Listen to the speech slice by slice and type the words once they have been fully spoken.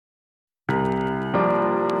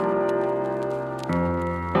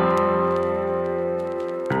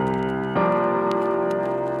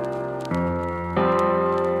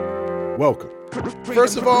welcome.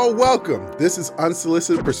 First of all, welcome. This is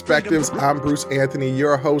Unsolicited Perspectives. I'm Bruce Anthony,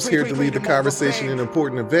 your host here to lead the conversation in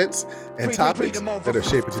important events and topics that are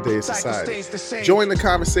shaping today's society. Join the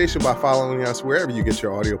conversation by following us wherever you get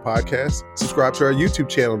your audio podcasts. Subscribe to our YouTube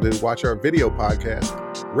channel to watch our video podcast.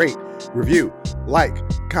 Rate, review, like,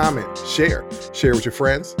 comment, share. Share with your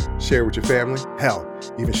friends, share with your family, hell,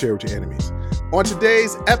 even share with your enemies. On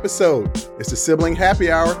today's episode, it's the Sibling Happy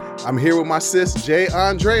Hour. I'm here with my sis, Jay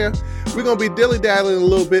Andrea. We're going to be dilly-dallying a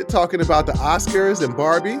little bit, talking about the Oscars and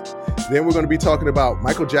Barbie. Then we're going to be talking about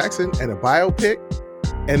Michael Jackson and a biopic.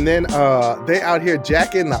 And then they out here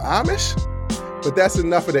jacking the Amish. But that's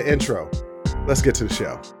enough of the intro. Let's get to the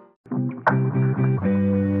show.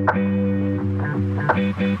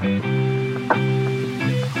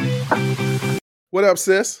 What up,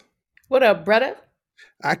 sis? What up, brother?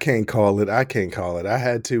 I can't call it. I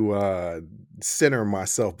had to center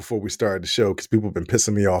myself before we started the show because people have been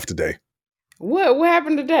pissing me off today. What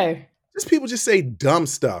happened today? Just people just say dumb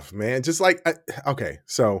stuff, man. Just like, okay,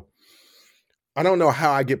 so I don't know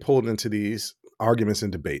how I get pulled into these arguments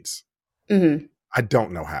and debates. Mm-hmm. I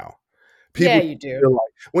don't know how. People you do.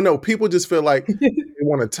 People just feel like they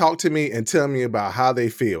want to talk to me and tell me about how they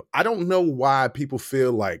feel. I don't know why people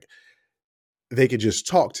feel like they could just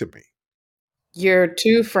talk to me. You're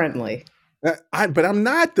too friendly. But I'm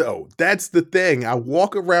not, though. That's the thing. I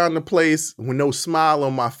walk around the place with no smile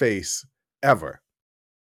on my face ever.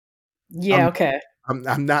 Yeah, okay.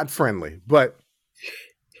 I'm not friendly. But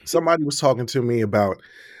somebody was talking to me about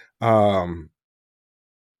the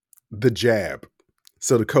jab.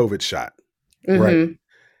 So the COVID shot, right?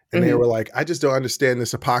 And they were like, I just don't understand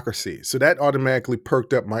this hypocrisy. So that automatically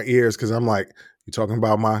perked up my ears because I'm like, you're talking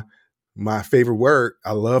about my favorite word.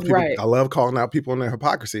 I love people. Right. I love calling out people on their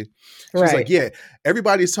hypocrisy. She's like, yeah,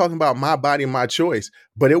 everybody's talking about my body, my choice,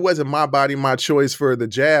 but it wasn't my body, my choice for the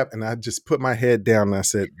jab. And I just put my head down and I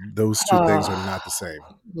said, those two things are not the same.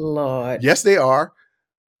 Lord. Yes, they are.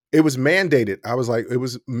 It was mandated. I was like, it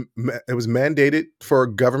was mandated for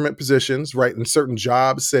government positions, right? And certain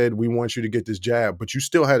jobs said, we want you to get this jab, but you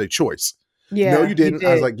still had a choice. Yeah, no, you didn't.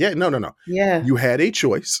 I was like, yeah, no. Yeah. You had a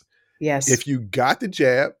choice. Yes. If you got the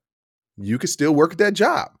jab, you could still work at that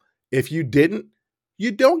job. If you didn't,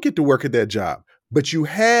 you don't get to work at that job, but you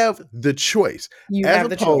have the choice.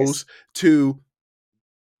 As opposed to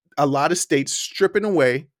a lot of states stripping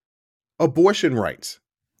away abortion rights.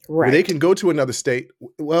 Right. Where they can go to another state.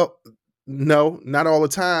 Well, no, not all the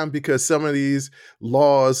time, because some of these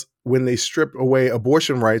laws, when they strip away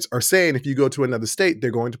abortion rights, are saying if you go to another state,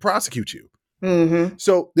 they're going to prosecute you. Mm-hmm.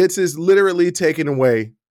 So this is literally taking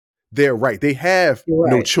away their right. They have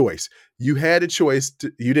no choice. You had a choice.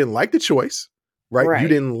 You didn't like the choice, right? You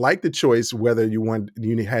didn't like the choice whether you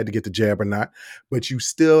had to get the jab or not, but you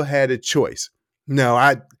still had a choice. No,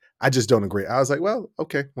 I just don't agree. I was like, well,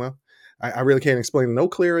 okay, well. I really can't explain it no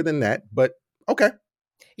clearer than that, but okay.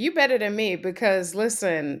 You better than me because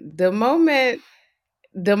listen, the moment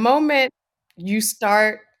you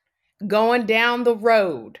start going down the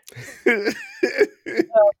road,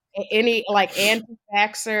 any like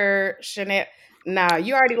anti-vaxxer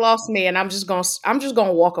you already lost me, and I'm just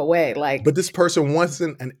gonna walk away. Like, but this person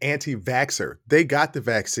wasn't an anti-vaxxer. They got the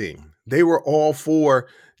vaccine. They were all for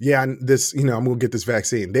I'm gonna get this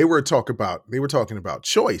vaccine. They were talking about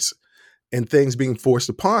choice. And things being forced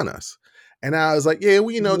upon us. And I was like, yeah,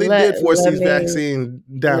 well, they did force these vaccines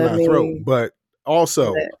down our throat. But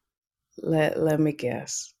also... Let me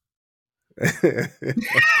guess.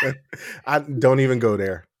 I don't even go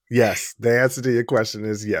there. Yes. The answer to your question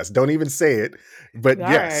is yes. Don't even say it. But all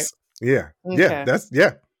yes. Right. Yeah. Okay. Yeah. That's,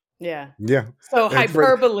 yeah. Yeah. Yeah. So and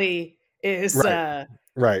hyperbole is...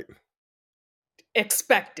 Right.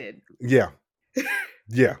 Expected. Yeah.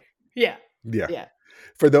 Yeah. Yeah.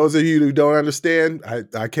 For those of you who don't understand,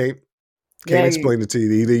 I can't explain it to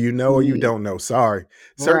you. Either you know or you don't know. Sorry.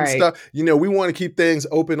 Certain stuff, we want to keep things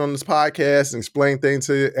open on this podcast and explain things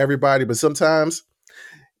to everybody. But sometimes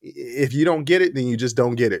if you don't get it, then you just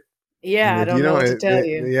don't get it. Yeah, I don't know what to tell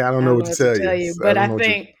you. Yeah, I don't know what to tell you. But I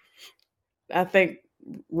think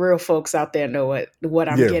real folks out there know what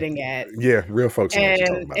I'm getting at. Yeah, real folks know what you're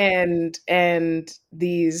talking about. And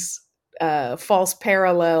these false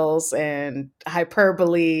parallels and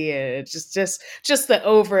hyperbole and just the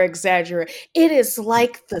over exaggerate. It is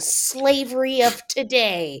like the slavery of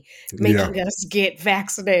today making us get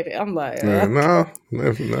vaccinated. I'm like, no,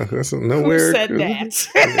 that's nowhere. Who said that?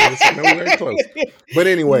 It's nowhere close. But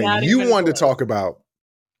anyway, you wanted to talk about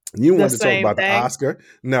the Oscar.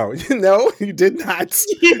 No, you did not.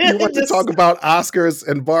 You want to talk about Oscars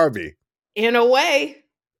and Barbie. In a way.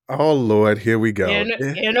 Oh Lord, here we go.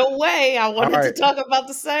 In a way, I All wanted to right, talk about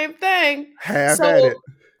the same thing. have at So it.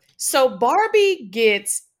 so Barbie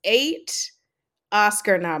gets 8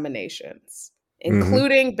 Oscar nominations, Mm-hmm.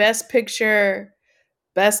 including Best Picture,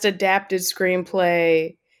 Best Adapted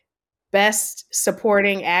Screenplay, Best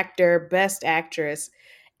Supporting Actor, Best Actress,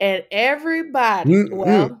 and everybody,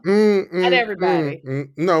 well, not everybody,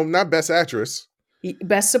 No, not Best Actress.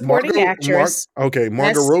 Best Supporting Actress, Okay,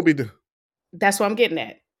 Margot Best, Robbie. that's what I'm getting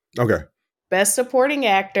at. Okay. Best Supporting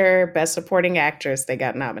Actor, Best Supporting Actress, they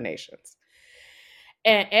got nominations.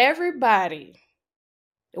 And everybody,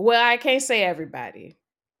 well, I can't say everybody,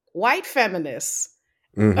 white feminists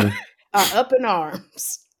Mm-hmm. are up in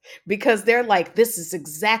arms because they're like, this is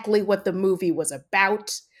exactly what the movie was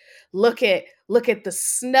about. Look at the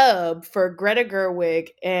snub for Greta Gerwig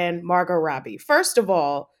and Margot Robbie. First of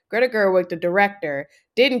all, Greta Gerwig, the director,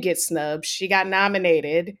 didn't get snubbed. She got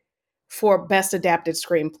nominated for Best Adapted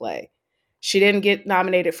Screenplay. She didn't get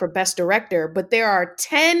nominated for Best Director, but there are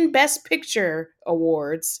 10 Best Picture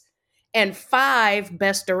awards and 5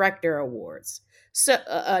 Best Director awards. So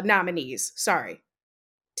nominees, sorry.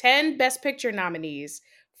 10 Best Picture nominees,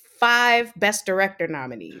 5 Best Director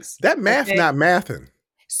nominees. That math Okay. not mathing.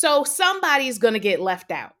 So somebody's going to get left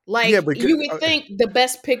out. Yeah, Like because you would think the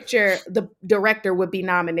Best Picture, the director would be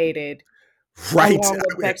nominated right, along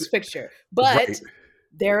with Best Picture. right. But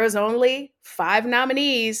there is only 5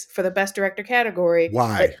 nominees for the Best Director category, but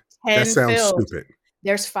Why? That 10 sounds films. stupid.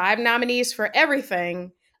 There's 5 nominees for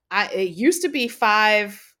everything. It used to be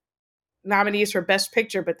 5 nominees for Best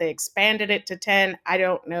Picture, but they expanded it to 10. I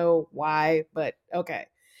don't know why, but okay.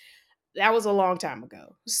 That was a long time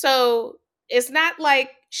ago. So it's not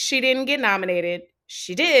like she didn't get nominated.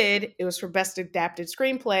 She did. It was for Best Adapted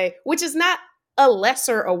Screenplay, which is not a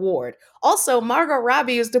lesser award. Also, Margot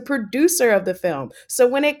Robbie is the producer of the film. So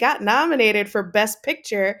when it got nominated for Best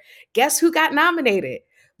Picture, guess who got nominated?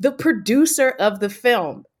 The producer of the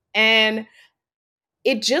film. And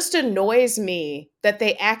it just annoys me that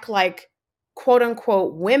they act like, quote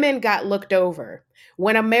unquote, women got looked over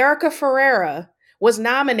when America Ferrera was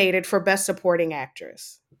nominated for Best Supporting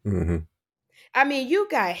Actress. Mm-hmm. I mean, you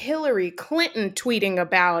got Hillary Clinton tweeting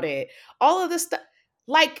about it. All of this stuff,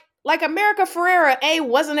 like America Ferrera, A,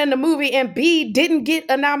 wasn't in the movie, and B, didn't get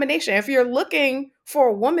a nomination. If you're looking for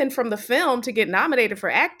a woman from the film to get nominated for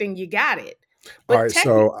acting, you got it. All But right,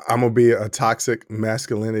 technically, so I'm gonna be a toxic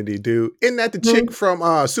masculinity dude. Isn't that the chick from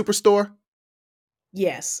Superstore?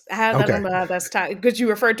 yes, I Okay. don't know how that's tied because you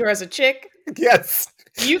referred to her as a chick. Yes.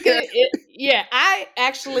 You could, yeah. I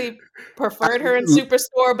actually preferred her in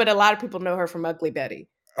Superstore, but a lot of people know her from Ugly Betty.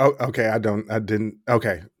 Oh, okay. I didn't.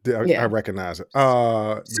 Okay, I Yeah, recognize it. One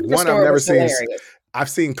I've Superstore never was seen. hilarious. I've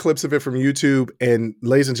seen clips of it from YouTube. And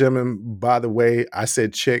ladies and gentlemen, by the way, I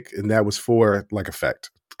said chick, and that was for like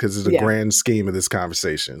effect because it's a Yeah. grand scheme of this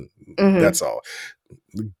conversation. Mm-hmm. That's all.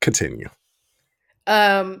 Continue.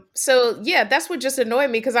 So yeah, that's what just annoyed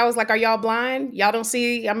me because I was like, are y'all blind? Y'all don't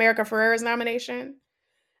see America Ferrera's nomination?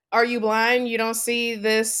 Are you blind? You don't see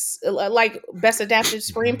this like Best Adapted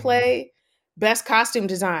Screenplay, Best Costume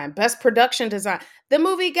Design, Best Production Design. The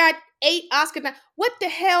movie got 8 Oscar. What the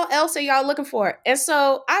hell else are y'all looking for? And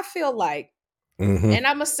so I feel like, and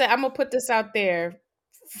I'm gonna put this out there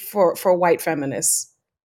for white feminists.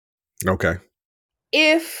 Okay.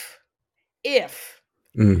 If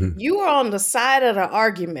you are on the side of the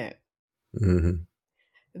argument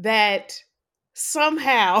that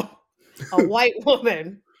somehow a white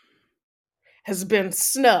woman has been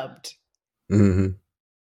snubbed when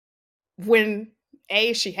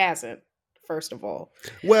A, she hasn't, first of all.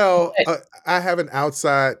 Well, I have an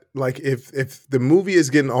outside, like if the movie is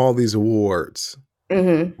getting all these awards,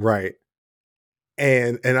 right?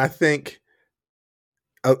 And I think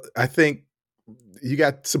you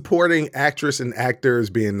got supporting actress and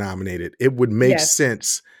actors being nominated. It would make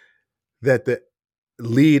sense that the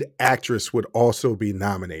lead actress would also be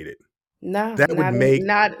nominated. No, that would make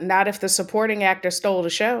not if the supporting actor stole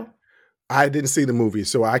the show. I didn't see the movie,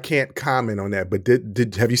 so I can't comment on that. But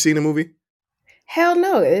did have you seen the movie? Hell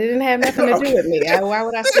no, it didn't have nothing to do with me. Why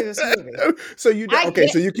would I see this movie? So you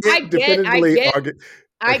so you can't definitively argue.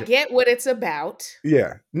 I get what it's about.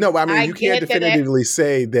 Yeah, no, I mean you can't definitively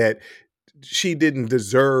say that she didn't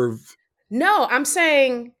deserve. No, I'm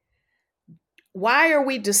saying, why are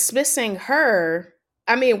we dismissing her?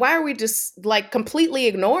 I mean, why are we just like completely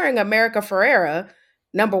ignoring America Ferrera,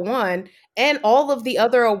 number one, and all of the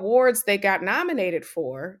other awards they got nominated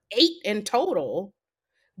for, 8 in total,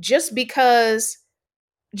 just because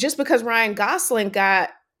Ryan Gosling got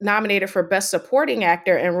nominated for Best Supporting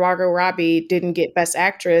Actor and Margot Robbie didn't get Best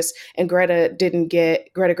Actress and Greta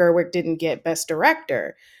Gerwig didn't get Best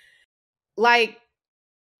Director. like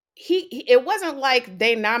it wasn't like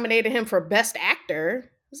they nominated him for best actor.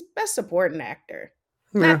 It was best supporting actor.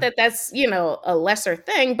 Yeah. Not that that's, a lesser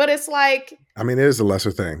thing, but it's like I mean, it is a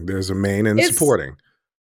lesser thing. There's a main and it's supporting.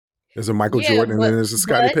 There's a Michael yeah, Jordan and then there's a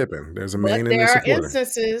Scottie Pippen. There's a main and a there are supporting.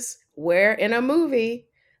 instances where in a movie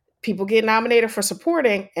people get nominated for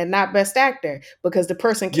supporting and not best actor because the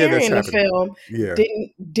person carrying the film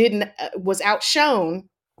didn't was outshone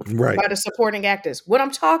by the supporting actors. What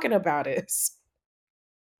I'm talking about is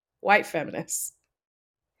white feminists.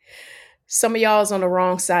 Some of y'all is on the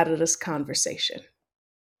wrong side of this conversation,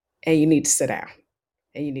 and you need to sit down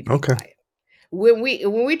and you need to be quiet. When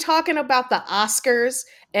we talking about the Oscars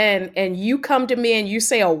and you come to me and you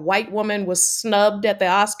say a white woman was snubbed at the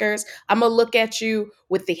Oscars, I'm gonna look at you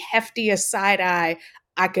with the heftiest side eye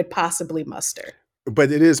I could possibly muster.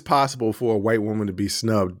 But it is possible for a white woman to be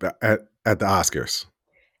snubbed at the Oscars.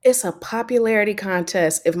 It's a popularity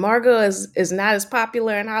contest. If Margot is not as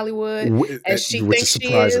popular in Hollywood as she thinks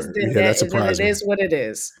she is, then it is what it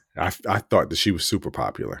is. I thought that she was super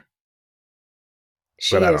popular.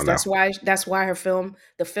 She is. That's why her film,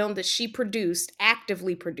 the film that she produced,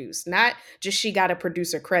 actively produced, not just she got a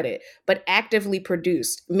producer credit, but actively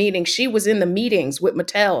produced, meaning she was in the meetings with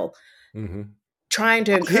Mattel, trying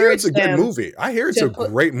to encourage them. I hear it's a good movie. I hear it's a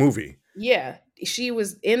great movie. Yeah, she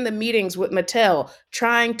was in the meetings with Mattel,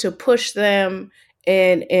 trying to push them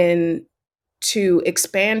in to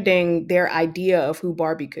expanding their idea of who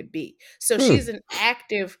Barbie could be. So she's an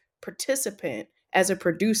active participant as a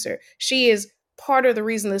producer. She is part of the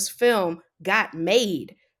reason this film got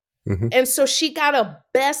made. And so she got a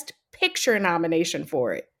Best Picture nomination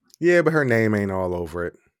for it. Yeah, but her name ain't all over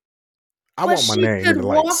it. I want my name in the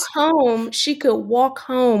lights. She could walk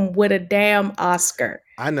home with a damn Oscar.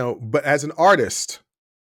 I know, but as an artist,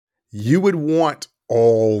 you would want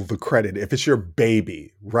all the credit if it's your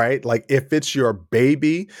baby, right? Like if it's your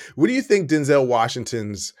baby, what do you think Denzel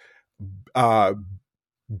Washington's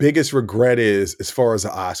biggest regret is as far as the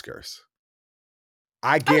Oscars?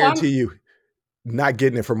 I guarantee you not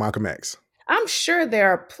getting it for Malcolm X. I'm sure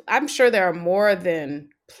there are more than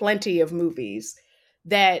plenty of movies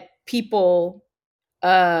that people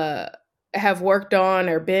have worked on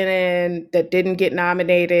or been in that didn't get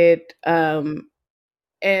nominated, and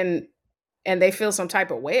they feel some type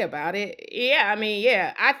of way about it. Yeah, I mean,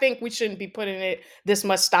 I think we shouldn't be putting this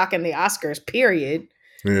much stock in the Oscars, period.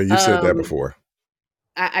 Yeah, you said that before.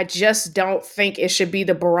 I just don't think it should be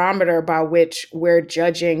the barometer by which we're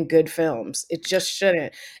judging good films. It just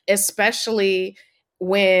shouldn't, especially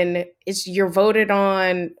when you're voted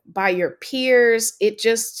on by your peers.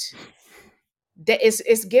 It's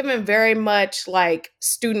given very much like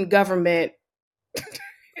student government.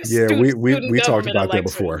 Yeah, we talked about that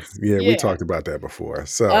before. Yeah, we talked about that before.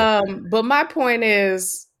 So, but my point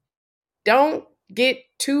is, don't get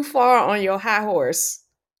too far on your high horse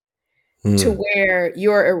to where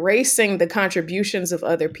you're erasing the contributions of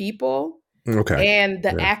other people and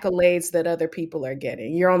the accolades that other people are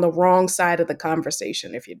getting. You're on the wrong side of the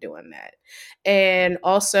conversation if you're doing that. And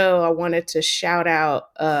also, I wanted to shout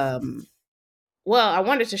out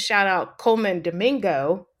Coleman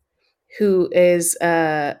Domingo, who is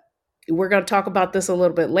we're going to talk about this a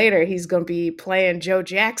little bit later. He's going to be playing Joe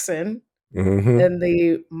Jackson in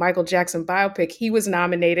the Michael Jackson biopic. He was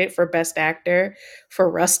nominated for Best Actor for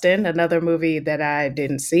Rustin, another movie that I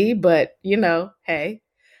didn't see, but hey.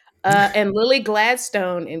 And Lily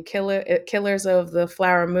Gladstone in Killers of the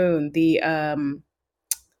Flower Moon, the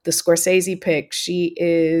Scorsese pick. She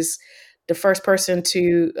is the first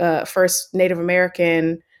Native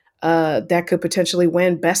American that could potentially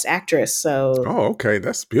win Best Actress. So, okay,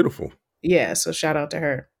 that's beautiful. Yeah, so shout out to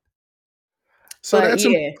her. So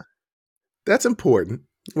that's important.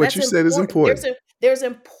 What you said is important. There's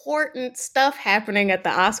important stuff happening at the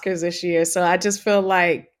Oscars this year, so I just feel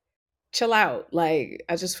like chill out.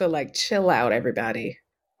 Chill out, everybody.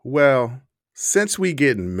 Well, since we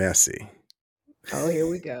getting messy. Oh, here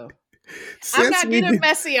we go. I'm not getting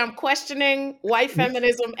messy. I'm questioning white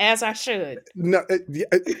feminism as I should. No,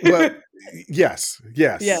 well, yes,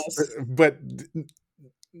 but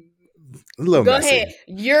a little messy. Go ahead.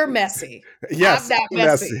 You're messy. Yes, I'm not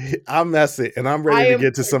messy. I'm messy, and I'm ready to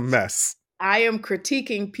get to some mess. I am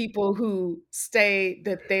critiquing people who say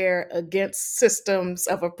that they're against systems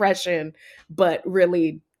of oppression, but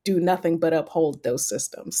really do nothing but uphold those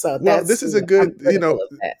systems. So this is a good,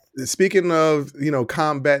 speaking of,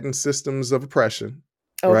 combating systems of oppression.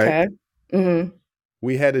 Okay. Right? Mm-hmm.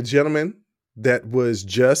 We had a gentleman that was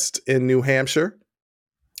just in New Hampshire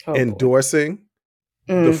endorsing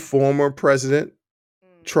the former President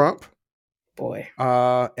Trump. Boy.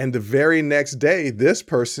 And the very next day, this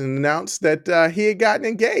person announced that he had gotten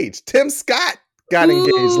engaged. Tim Scott got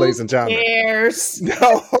engaged, Who ladies and gentlemen. cares?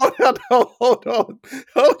 No, hold on.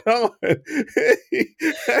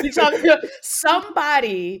 You talking about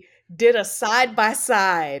somebody did a side by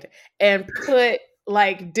side and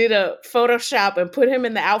did a Photoshop and put him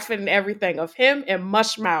in the outfit and everything of him and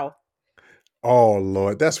Mushmouth Oh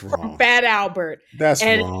Lord, that's from wrong. Bad Albert. That's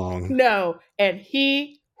And wrong. no, and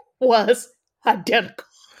he was identical.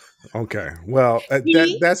 Okay, well,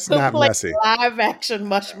 that's Who not played messy. live action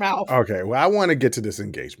Mushmouth. Okay, well, I want to get to this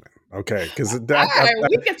engagement. Okay, because All right,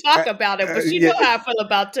 we can talk about it, but you know how I feel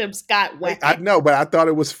about Tim Scott. I know, but I thought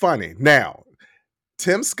it was funny. Now,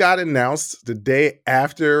 Tim Scott announced the day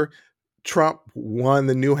after Trump won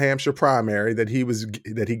the New Hampshire primary that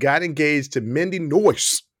he got engaged to Mindy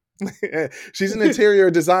Noyce. She's an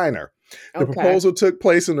interior designer. The proposal took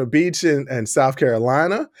place on a beach in South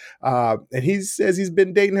Carolina, and he says he's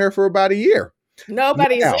been dating her for about a year.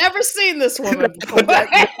 Nobody's ever seen this woman before.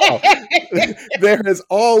 There has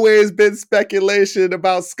always been speculation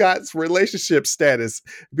about Scott's relationship status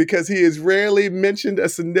because he has rarely mentioned a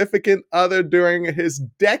significant other during his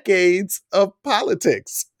decades of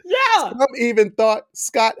politics. Yeah. Some even thought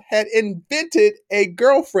Scott had invented a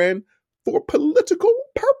girlfriend for political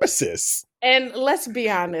purposes. And let's be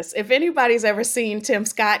honest, if anybody's ever seen Tim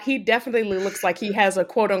Scott, he definitely looks like he has a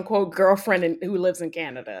quote unquote girlfriend who lives in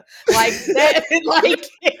Canada. Like that,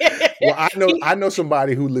 Well, I know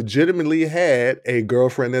somebody who legitimately had a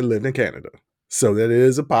girlfriend that lived in Canada. So that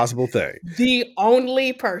is a possible thing. The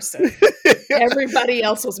only person. Everybody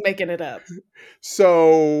else was making it up.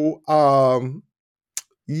 So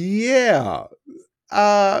yeah.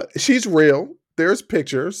 She's real. There's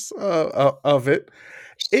pictures of it.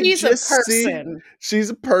 She's a person.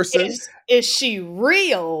 She's a person. Is she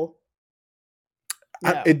real?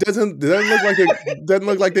 No. It doesn't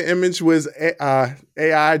look like the image was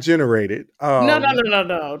AI generated.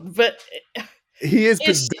 No. But he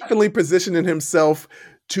is definitely positioning himself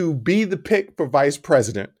to be the pick for vice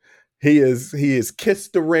president. He is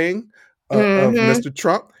kissed the ring of Mr.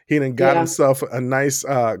 Trump. He then got himself a nice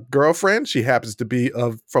girlfriend. She happens to be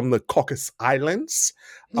from the Caucasus Islands.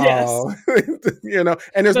 Yes.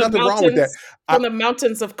 And there's nothing wrong with that. From the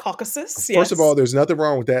mountains of Caucasus. First of all, there's nothing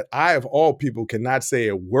wrong with that. I, of all people, cannot say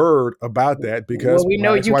a word about that because we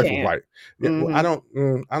know you wife can. was white. Mm-hmm. Well,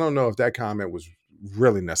 I don't know if that comment was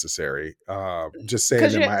really necessary. Just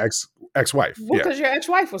saying that my ex-wife. Well, because your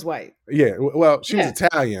ex-wife was white. Yeah. Well, she was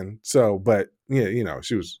Italian, so but she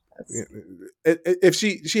was. If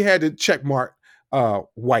she had to check mark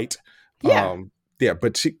white. Yeah,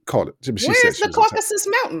 but she called it. Where's the Caucasus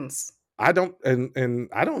Mountains? I don't, and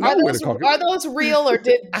I don't know where the Caucasus. Are those real or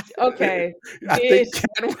did? Okay, I think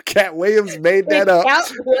Cat Williams made that up.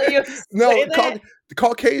 Cat Williams. No, the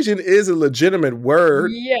Caucasian is a legitimate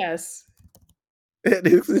word. Yes. Are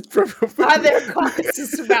there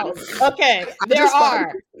Caucasus Mountains? Okay, there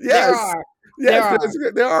are. Yes. Yes,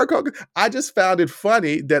 there are. I just found it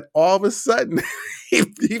funny that all of a sudden he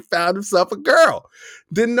found himself a girl.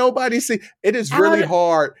 Didn't nobody see? It is really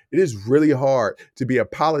hard. It is really hard to be a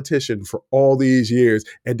politician for all these years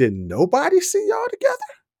and didn't nobody see y'all together?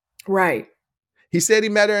 Right. He said he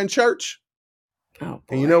met her in church. Oh, boy.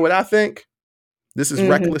 And you know what I think? This is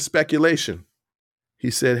reckless speculation.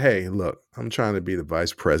 He said, hey, look, I'm trying to be the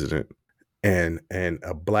vice president. And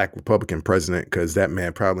a black Republican president, because that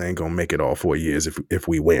man probably ain't gonna make it all 4 years if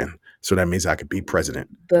we win. So that means I could be president.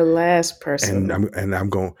 The last person. And I'm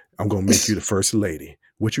gonna make you the first lady.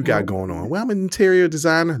 What you got going on? Well, I'm an interior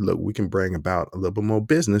designer. Look, we can bring about a little bit more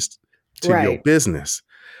business to your business,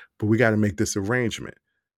 but we got to make this arrangement.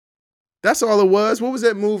 That's all it was. What was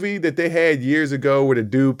that movie that they had years ago where the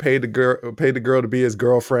dude paid the girl to be his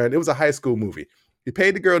girlfriend? It was a high school movie. He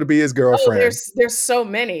paid the girl to be his girlfriend. Oh, there's so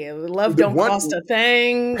many. Love Don't Cost a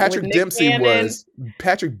Thing. Patrick Dempsey was.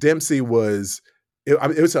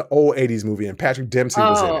 It was an old 80s movie, and Patrick Dempsey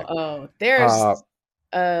was in it. Oh, there's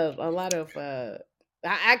a lot of.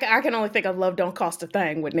 I can only think of Love Don't Cost a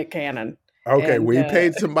Thing with Nick Cannon. Okay, well, he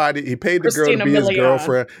paid somebody. He paid the girl to be his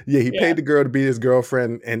girlfriend. Yeah, he paid the girl to be his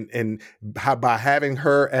girlfriend, and by having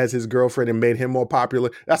her as his girlfriend and made him more popular.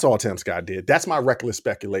 That's all Tim Scott did. That's my reckless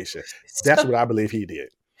speculation. That's what I believe he did.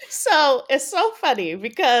 So it's so funny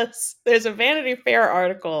because there's a Vanity Fair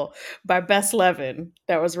article by Bess Levin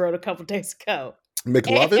that was wrote a couple days ago.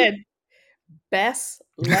 McLovin? Bess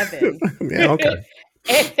Levin. Yeah, okay.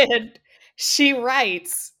 And she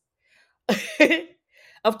writes.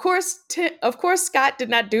 Of course, Scott did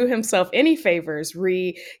not do himself any favors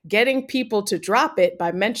getting people to drop it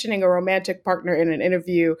by mentioning a romantic partner in an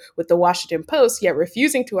interview with the Washington Post, yet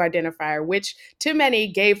refusing to identify her, which to many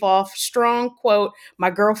gave off strong, quote,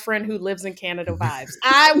 "my girlfriend who lives in Canada" vibes.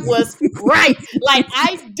 I was right. Like,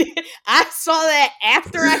 I saw that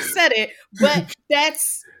after I said it, but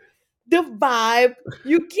that's the vibe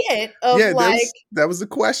you get of that was the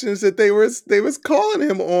questions that they was calling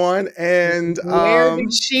him on. And where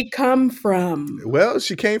did she come from? Well,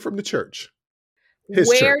 she came from the church.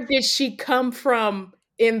 Where did she come from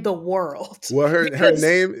in the world? Well, her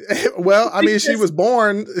name. Well, I mean, she was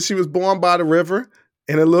born by the river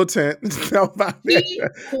in a little tent.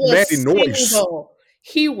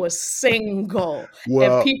 He was single.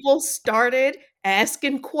 Well, and people started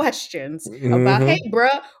asking questions about, hey,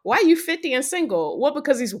 bruh, why are you 50 and single? Well,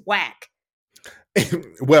 because he's whack.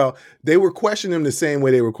 Well, they were questioning him the same way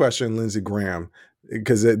they were questioning Lindsey Graham,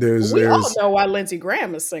 because we all know why Lindsey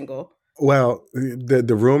Graham is single. Well,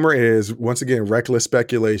 the rumor is, once again, reckless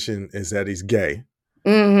speculation, is that he's gay.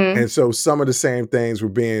 And so some of the same things were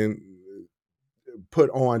being put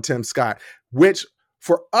on Tim Scott, which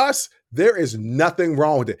for us, there is nothing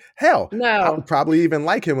wrong with it. Hell, no. I would probably even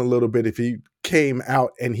like him a little bit if he came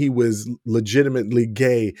out and he was legitimately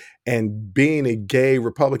gay, and being a gay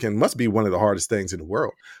Republican must be one of the hardest things in the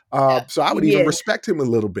world. So I would even respect him a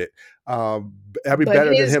little bit. That'd be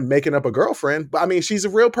better than him making up a girlfriend. But I mean, she's a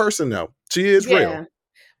real person though. She is real.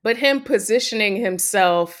 But him positioning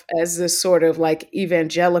himself as this sort of like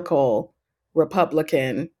evangelical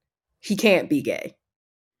Republican, he can't be gay.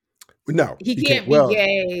 No, he can't be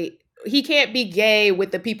gay. He can't be gay with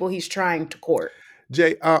the people he's trying to court.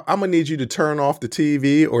 Jay, I'm going to need you to turn off the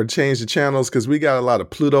TV or change the channels, because we got a lot of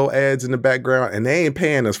Pluto ads in the background, and they ain't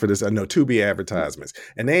paying us for this. No, Tubi advertisements.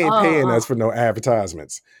 And they ain't paying us for no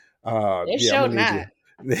advertisements. They're sure not.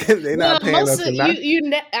 They're not paying us for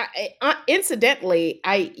nothing. Incidentally,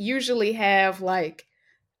 I usually have like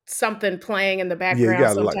something playing in the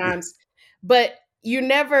background sometimes, but you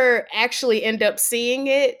never actually end up seeing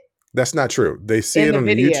it. That's not true. They see it on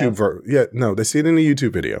the YouTube. They see it in the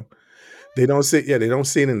YouTube video. They don't see it. They don't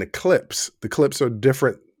see it in the clips. The clips are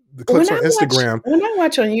different. The clips on Instagram. When I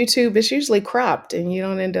watch on YouTube, it's usually cropped, and you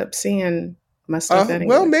don't end up seeing my stuff anyway.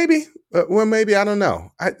 Well, maybe. I don't know.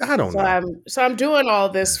 I don't know. So I'm doing all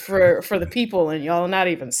this for the people, and y'all are not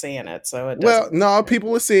even seeing it. So it doesn't. Well, no,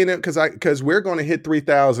 people are seeing it because we're going to hit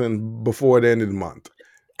 3,000 before the end of the month.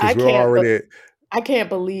 I can't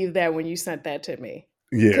believe that when you sent that to me.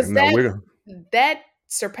 Yeah, that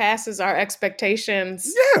surpasses our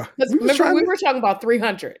expectations. Yeah, remember we were talking about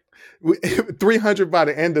 300. 300 by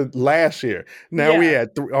the end of last year. Now we had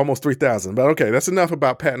almost 3,000. But okay, that's enough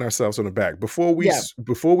about patting ourselves on the back. Before we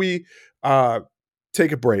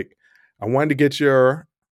take a break, I wanted to get your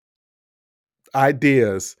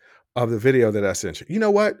ideas of the video that I sent you. You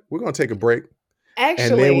know what? We're going to take a break. Actually,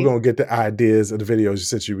 and then we're going to get the ideas of the videos you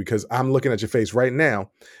sent you, because I'm looking at your face right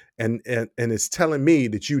now. And it's telling me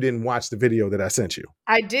that you didn't watch the video that I sent you.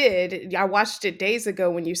 I did. I watched it days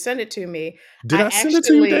ago when you sent it to me. Did I send it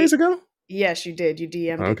to you days ago? Yes, you did. You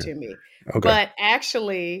DM'd it to me. Okay. But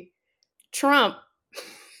actually, Trump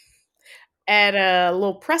at a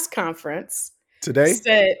little press conference today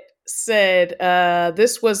said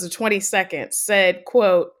this was the 22nd, said,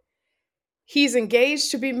 quote, "He's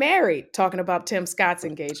engaged to be married," talking about Tim Scott's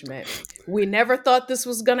engagement. "We never thought this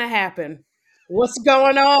was going to happen. What's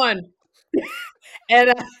going on?"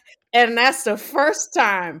 And that's the first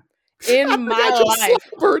time in my life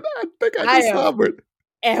I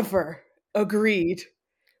ever agreed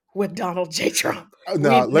with Donald J. Trump.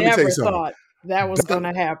 No, let me tell you something. Thought that was going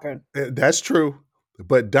to happen. That's true.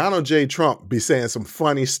 But Donald J. Trump be saying some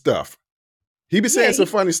funny stuff. He be saying some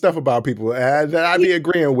funny stuff about people that I be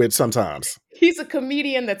agreeing with sometimes. He's a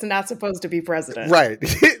comedian that's not supposed to be president. Right.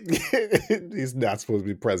 He's not supposed to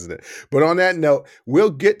be president. But on that note, we'll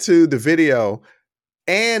get to the video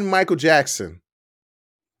and Michael Jackson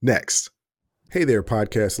next. Hey there,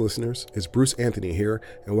 podcast listeners. It's Bruce Anthony here,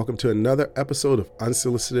 and welcome to another episode of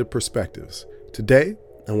Unsolicited Perspectives. Today,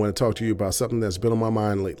 I want to talk to you about something that's been on my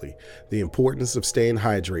mind lately: the importance of staying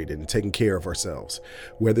hydrated and taking care of ourselves.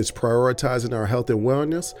 Whether it's prioritizing our health and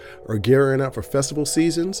wellness, or gearing up for festival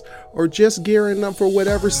seasons, or just gearing up for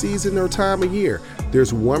whatever season or time of year,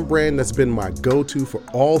 there's one brand that's been my go-to for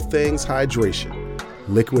all things hydration: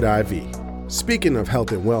 Liquid IV. Speaking of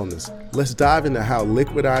health and wellness, let's dive into how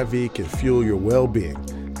Liquid IV can fuel your well-being.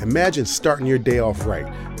 Imagine starting your day off right,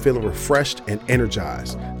 feeling refreshed and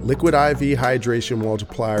energized. Liquid IV Hydration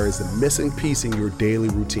Multiplier is the missing piece in your daily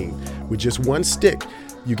routine. With just one stick,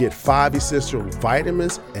 you get 5 essential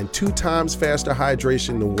vitamins and 2 times faster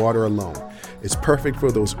hydration than water alone. It's perfect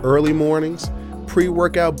for those early mornings,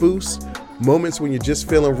 pre-workout boosts, moments when you're just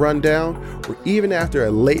feeling run down, or even after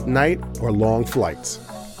a late night or long flights.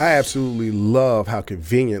 I absolutely love how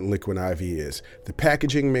convenient Liquid IV is. The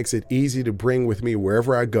packaging makes it easy to bring with me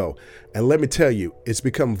wherever I go. And let me tell you, it's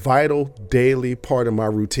become vital daily part of my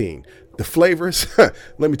routine. The flavors,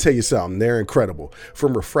 let me tell you something, they're incredible.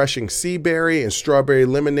 From refreshing sea berry and strawberry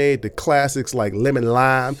lemonade to classics like lemon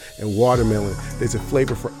lime and watermelon, there's a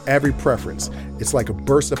flavor for every preference. It's like a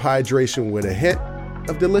burst of hydration with a hint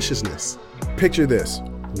of deliciousness. Picture this.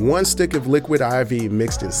 1 stick of Liquid IV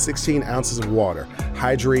mixed in 16 ounces of water,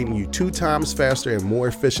 hydrating you 2 times faster and more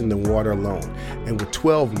efficient than water alone. And with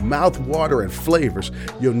 12 mouth-watering flavors,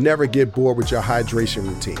 you'll never get bored with your hydration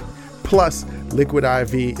routine. Plus, Liquid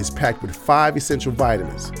IV is packed with 5 essential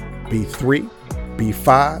vitamins: B3,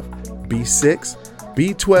 B5, B6,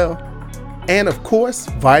 B12, and of course,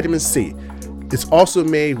 vitamin C. It's also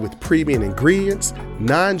made with premium ingredients,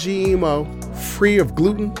 non-GMO, free of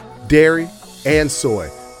gluten, dairy, and soy.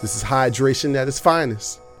 This is hydration at its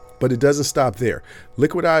finest. But it doesn't stop there.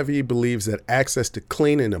 Liquid IV believes that access to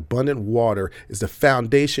clean and abundant water is the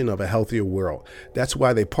foundation of a healthier world. That's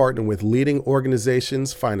why they partner with leading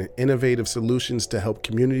organizations, finding innovative solutions to help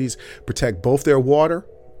communities protect both their water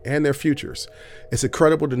and their futures. It's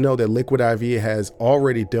incredible to know that Liquid IV has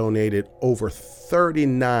already donated over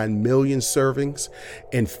 39 million servings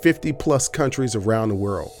in 50 plus countries around the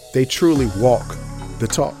world. They truly walk the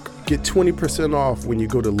talk. Get 20% off when you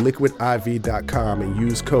go to liquidiv.com and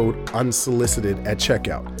use code UNSOLICITED at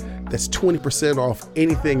checkout. That's 20% off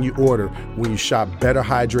anything you order when you shop Better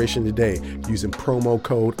Hydration today using promo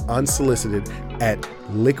code UNSOLICITED at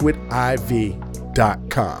liquidiv.com.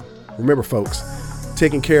 Remember, folks,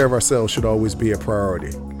 taking care of ourselves should always be a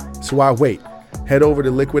priority. So why wait? Head over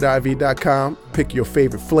to liquidiv.com, pick your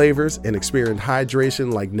favorite flavors, and experience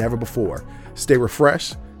hydration like never before. Stay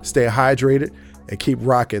refreshed, stay hydrated, and keep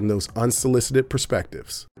rocking those unsolicited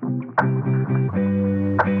perspectives.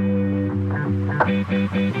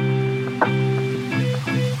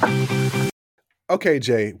 Okay,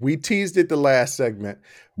 Jay, we teased it the last segment,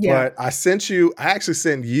 but I actually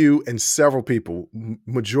sent you and several people,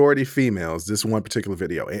 majority females, this one particular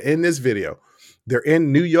video. In this video, they're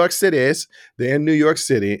in New York City,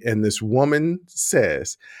 and this woman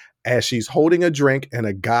says, as she's holding a drink and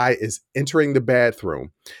a guy is entering the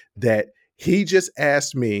bathroom, that he just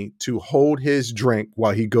asked me to hold his drink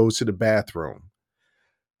while he goes to the bathroom.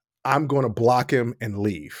 I'm going to block him and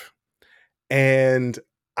leave. And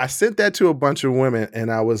I sent that to a bunch of women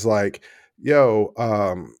and I was like, yo,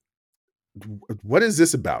 what is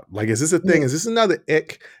this about? Like, is this a thing? Is this another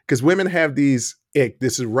ick? Because women have these ick.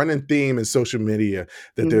 This is a running theme in social media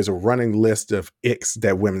that there's a running list of icks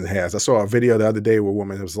that women has. I saw a video the other day where a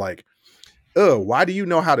woman was like, oh, why do you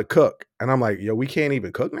know how to cook? And I'm like, yo, we can't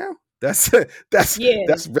even cook now? That's really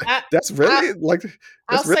like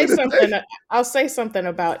I'll say something. I'll say something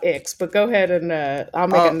about icks, but go ahead and I'll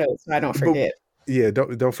make a note so I don't forget.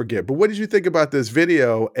 Don't forget. But what did you think about this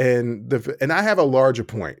video? And I have a larger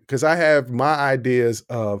point because I have my ideas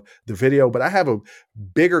of the video, but I have a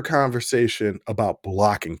bigger conversation about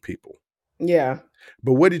blocking people. Yeah.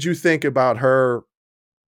 But what did you think about her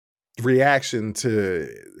reaction to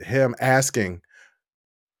him asking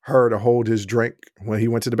her to hold his drink when he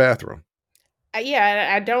went to the bathroom?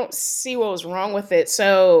 I don't see what was wrong with it.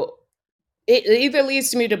 So it either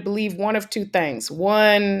leads me to believe one of two things.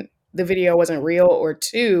 One, the video wasn't real, or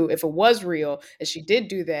two, if it was real and she did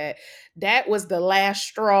do that, that was the last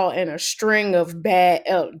straw in a string of bad,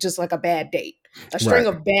 just like a bad date, a string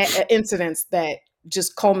of bad incidents that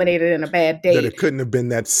just culminated in a bad date. That it couldn't have been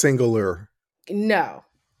that singular. No,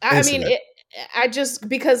 I mean,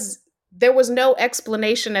 because there was no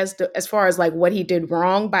explanation as far as like what he did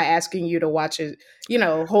wrong by asking you to watch it,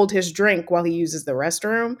 hold his drink while he uses the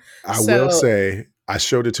restroom. I will say, I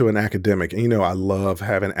showed it to an academic, and I love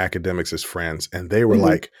having academics as friends, and they were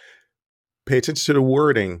like, pay attention to the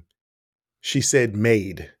wording. She said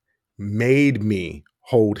made me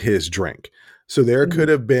hold his drink. So there could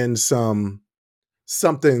have been something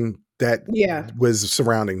that was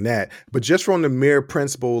surrounding that. But just from the mere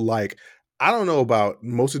principle, like, I don't know about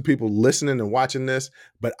most of the people listening and watching this,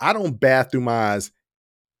 but I don't bathroom-ize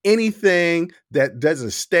anything that doesn't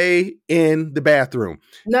stay in the bathroom.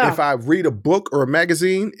 No. If I read a book or a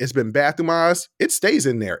magazine, it's been bathroomized, it stays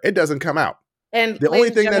in there. It doesn't come out. And the only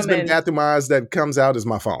thing that's been bathroomized that comes out is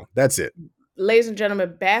my phone. That's it. Ladies and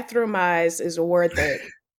gentlemen, bathroomized is a word that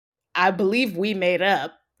I believe we made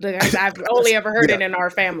up because I've only ever heard Yeah. it in our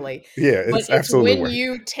family. Yeah, But it's it's absolutely when weird.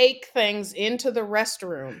 you take things into the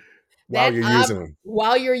restroom While you're using them.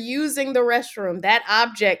 while you're using the restroom, that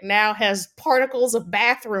object now has particles of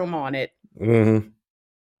bathroom on it. Mm-hmm.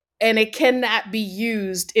 And it cannot be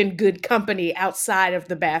used in good company outside of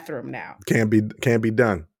the bathroom now. Can't be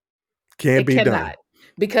done. Can't It be cannot, done.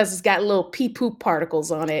 because it's got little pee poop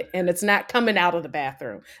particles on it and it's not coming out of the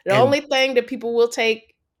bathroom. The And only thing that people will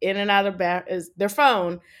take in and out of bath is their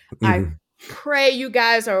phone. I pray you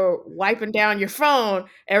guys are wiping down your phone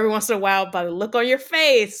every once in a while by the look on your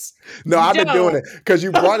face. no, You I've been doing it because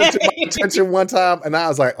you brought it to my Okay. attention one time, and I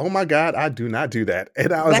was like, "Oh my God, I do not do that."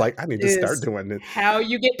 And I was That like, "I need to start is doing it." how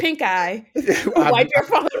you get pink eye. I- Wipe your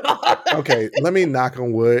phone off. okay, let me knock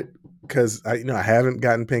on wood because I haven't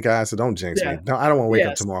gotten pink eye, so don't jinx me. Yeah. No, I don't want to wake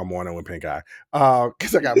up Yes. tomorrow morning with pink eye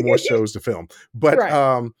because I got more shows to film. But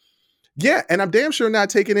Right. yeah, and I'm damn sure not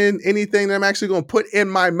taking in anything that I'm actually going to put in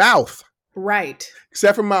my mouth. Right.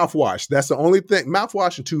 Except for mouthwash. That's the only thing.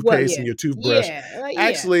 Mouthwash and Well, toothpaste and your toothbrush. yeah.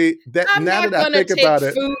 Actually, I'm now not that I gonna think take about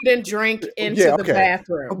it, food and drink into yeah, the okay.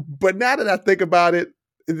 bathroom. But now that I think about it,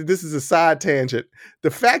 this is a side tangent. The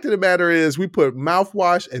fact of the matter is, we put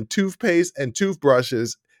mouthwash and toothpaste and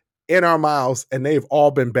toothbrushes in our mouths, and they've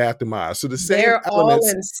all been bathroomized. So the same They're all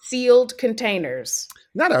elements. in sealed containers.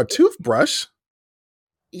 Not our toothbrush.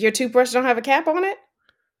 Your toothbrush don't have a cap on it?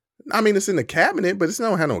 I mean, it's in the cabinet, but it's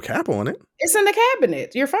don't have no cap on it. It's in the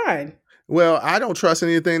cabinet. You're fine. Well, I don't trust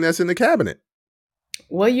anything that's in the cabinet.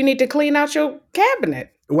 Well, you need to clean out your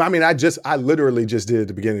cabinet. Well, I mean, I literally just did at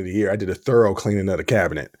the beginning of the year. I did a thorough cleaning of the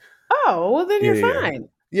cabinet. Oh, well, then you're Yeah. fine.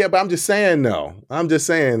 Yeah, but I'm just saying, no. I'm just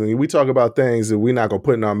saying, we talk about things that we're not going to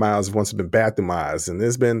put in our mouths once it's been bathroomized, and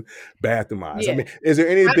it's been bathroomized. Yeah. I mean, is there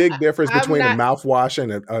any big difference I'm between a not- mouthwash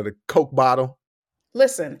and a Coke bottle?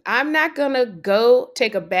 Listen, I'm not gonna go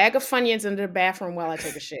take a bag of Funyuns into the bathroom while I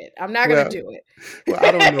take a shit. I'm not gonna do it. Well,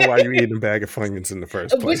 I don't know why you're eating a bag of Funyuns in the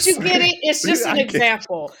first place. But you get it. It's just an I get it.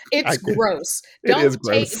 example. It's gross. It is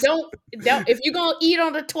gross. Don't. If you're gonna eat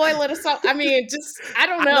on the toilet or something, I mean, I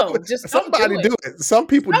don't know. Just somebody don't do it. Some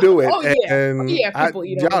people do it. Oh yeah. And People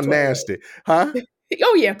eat on the y'all toilet. nasty, huh?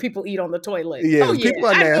 Oh yeah, people eat on the toilet. Yeah, oh, people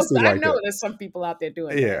are nasty I like know that. there's some people out there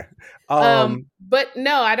doing Yeah. that. But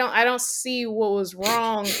no, I don't see what was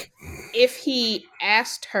wrong if he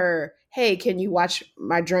asked her, "Hey, can you watch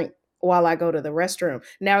my drink while I go to the restroom?"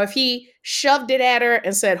 Now, if he shoved it at her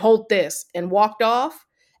and said, "Hold this," and walked off,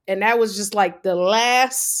 and that was just like the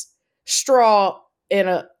last straw in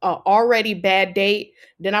a already bad date,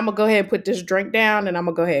 then I'm gonna go ahead and put this drink down and I'm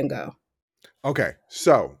gonna go ahead and go. Okay,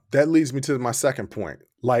 so that leads me to my second point.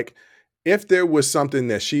 Like, if there was something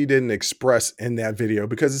that she didn't express in that video,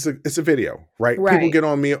 because it's a video, right? People get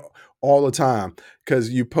on me all the time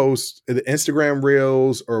because you post the Instagram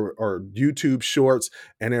reels or YouTube shorts,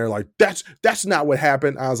 and they're like, "That's not what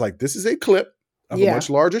happened." I was like, "This is a clip of a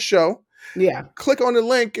much larger show. Yeah, click on the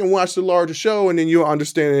link and watch the larger show, and then you'll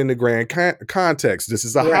understand it in the grand context. This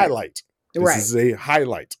is a highlight. This is a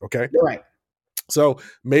highlight. Okay, right. So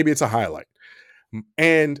maybe it's a highlight."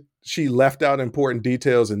 And she left out important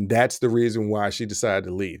details, and that's the reason why she decided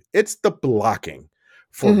to leave. It's the blocking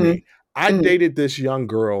for me. I dated this young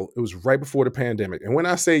girl. It was right before the pandemic. And when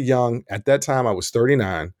I say young, at that time I was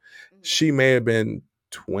 39. She may have been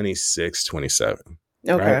 26, 27.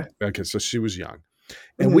 Okay. Right? Okay, so she was young.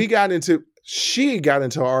 And she got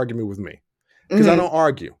into an argument with me because I don't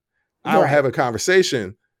argue. I'll have a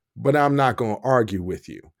conversation, but I'm not going to argue with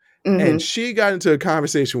you. And she got into a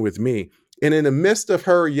conversation with me. And in the midst of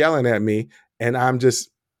her yelling at me, and I'm just,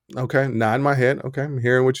 okay, nodding my head. Okay, I'm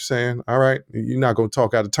hearing what you're saying. All right, you're not going to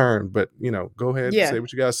talk out of turn, but, go ahead and say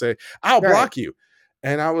what you got to say. I'll block you.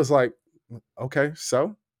 And I was like, okay,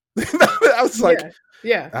 so? I was like,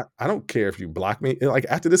 I don't care if you block me. Like,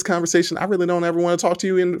 after this conversation, I really don't ever want to talk to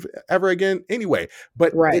you ever again anyway.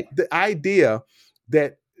 But the idea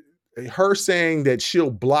that her saying that she'll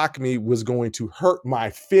block me was going to hurt my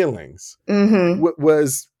feelings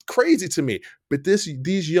was crazy to me. But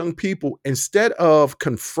these young people, instead of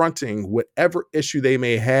confronting whatever issue they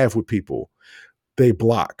may have with people, they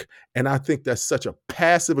block. And I think that's such a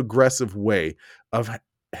passive aggressive way of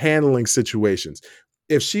handling situations.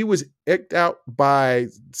 If she was icked out by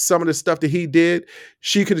some of the stuff that he did,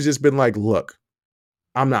 she could have just been like, "Look,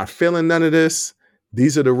 I'm not feeling none of this.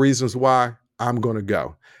 These are the reasons why I'm going to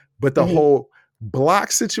go." But the whole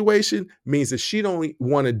block situation means that she don't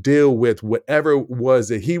want to deal with whatever it was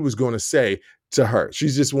that he was going to say to her.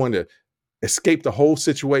 She's just wanted to escape the whole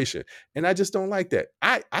situation. And I just don't like that.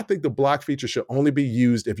 I think the block feature should only be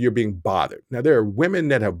used if you're being bothered. Now, there are women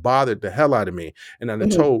that have bothered the hell out of me, and I'm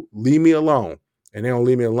told, leave me alone. and they don't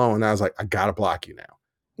leave me alone. And I was like, I gotta block you now.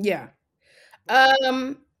 Yeah.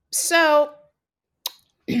 So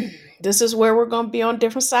this is where we're going to be on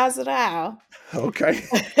different sides of the aisle. Okay.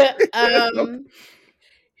 um,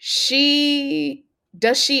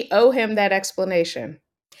 does she owe him that explanation?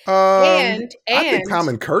 I think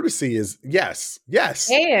common courtesy is yes.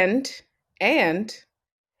 And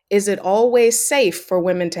is it always safe for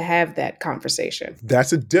women to have that conversation?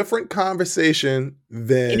 That's a different conversation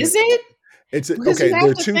than. Is it? Okay.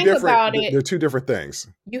 They're two different. They're two different things.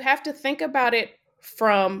 You have to think about it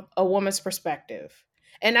from a woman's perspective.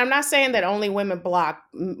 And I'm not saying that only women block,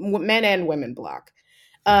 men and women block.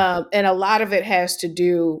 And a lot of it has to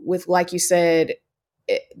do with, like you said,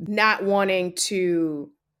 not wanting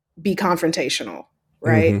to be confrontational,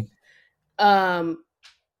 right? Mm-hmm.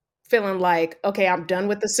 Feeling like, okay, I'm done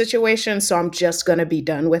with the situation, so I'm just going to be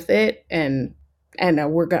done with it, and I'm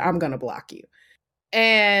going to block you.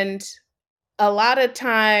 And a lot of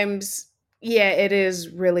times, yeah, it is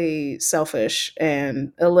really selfish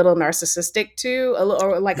and a little narcissistic too,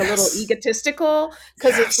 or like a little egotistical,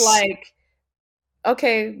 because it's like,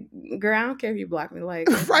 okay, girl, I don't care if you block me. Like,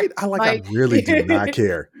 right? I really do not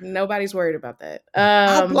care. Nobody's worried about that.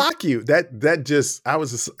 I'll block you.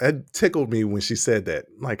 It tickled me when she said that.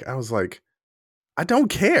 Like, I was like, I don't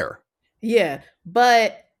care. Yeah,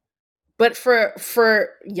 but for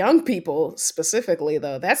young people specifically,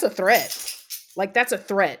 though, that's a threat. Like, that's a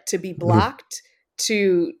threat to be blocked,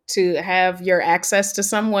 to have your access to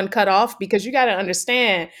someone cut off, because you got to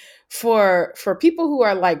understand, for people who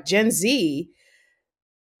are like Gen Z,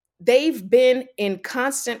 they've been in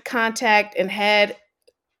constant contact and had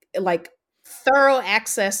like thorough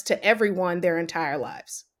access to everyone their entire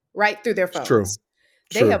lives, right through their phones. True.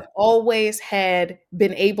 They have always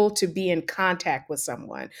been able to be in contact with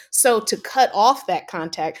someone. So to cut off that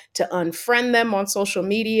contact, to unfriend them on social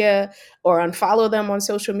media or unfollow them on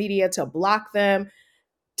social media, to block them,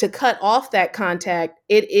 to cut off that contact,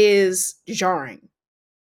 it is jarring.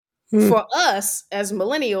 For us as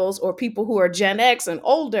millennials or people who are Gen X and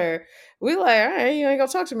older, we're like, all right, you ain't gonna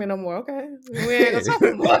talk to me no more. Okay. We ain't gonna talk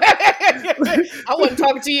no more. I wouldn't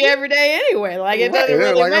talk to you every day anyway. Like, it doesn't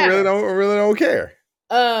really matter. I really don't care.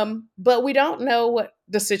 But we don't know what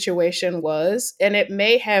the situation was, and it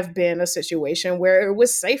may have been a situation where it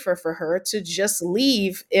was safer for her to just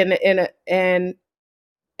leave and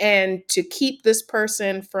to keep this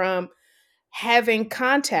person from having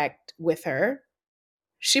contact with her.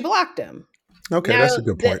 She blocked him. Okay, that's a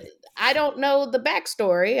good point. I don't know the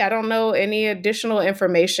backstory. I don't know any additional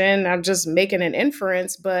information. I'm just making an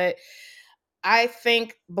inference, but I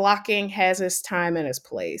think blocking has its time and its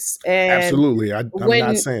place. And absolutely. I'm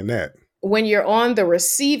not saying that. When you're on the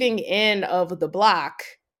receiving end of the block,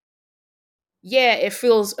 yeah, it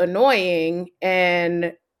feels annoying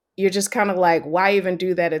and you're just kind of like, why even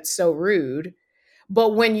do that? It's so rude.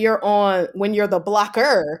 But when you're the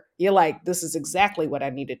blocker, you're like, this is exactly what I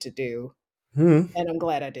needed to do. And I'm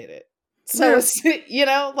glad I did it. So it's,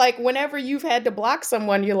 like, whenever you've had to block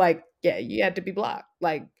someone, you're like, yeah, you had to be blocked.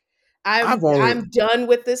 Like, I'm done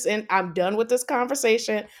with this, and I'm done with this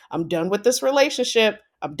conversation. I'm done with this relationship.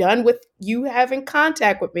 I'm done with you having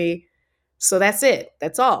contact with me. So that's it.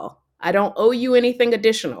 That's all. I don't owe you anything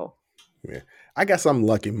additional. Yeah. I guess I'm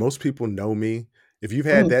lucky. Most people know me. If you've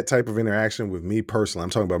had that type of interaction with me personally,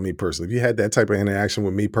 I'm talking about me personally. If you had that type of interaction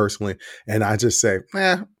with me personally, and I just say,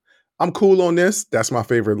 I'm cool on this. That's my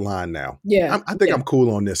favorite line now. Yeah. I think I'm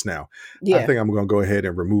cool on this now. Yeah. I think I'm going to go ahead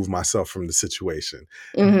and remove myself from the situation.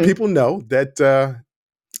 People know that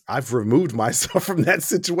I've removed myself from that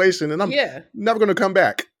situation, and I'm never going to come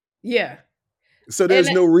back. Yeah. So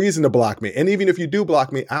there's no reason to block me. And even if you do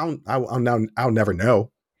block me, I'll never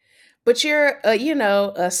know. But you're, a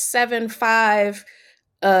 7'5",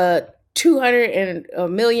 200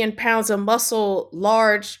 million pounds of muscle,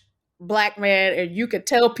 large Black man, and you could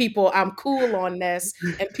tell people I'm cool on this,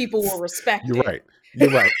 and people will respect it. You're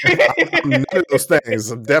right. I'm none of those things.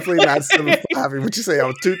 I'm definitely not 7'5". Would you say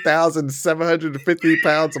I'm 2,750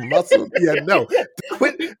 pounds of muscle? Yeah, no.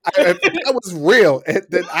 That was real.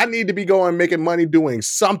 That I need to be making money doing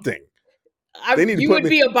something. You would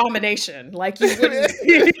be Abomination. Like, you wouldn't.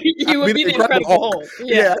 You would be the Incredible Hulk.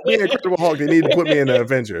 Yeah, I'd be the Incredible Hulk. They need to put me in the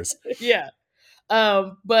Avengers. Yeah.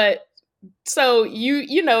 But so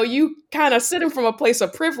you kind of sitting from a place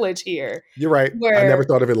of privilege here. You're right. I never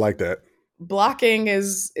thought of it like that. Blocking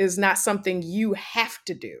is not something you have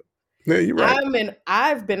to do. No, you're right.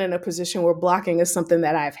 I've been in a position where blocking is something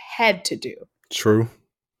that I've had to do. True.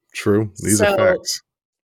 These are facts.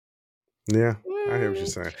 Yeah, I hear what you're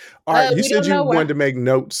saying. All right, you said you wanted to make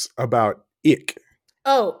notes about ick.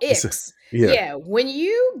 Oh, icks. Yeah. When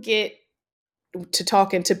you get to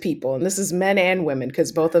talking to people, and this is men and women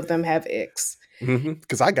because both of them have icks.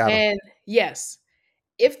 Because I got them. And yes,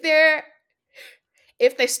 if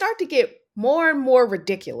they start to get more and more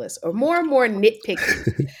ridiculous or more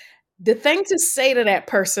nitpicky, the thing to say to that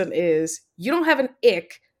person is, you don't have an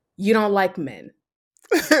ick, you don't like men.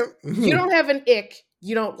 You don't have an ick,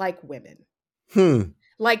 you don't like women.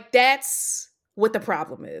 Like, that's what the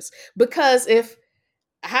problem is. Because we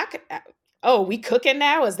cooking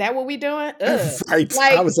now? Is that what we doing? Ugh. Right.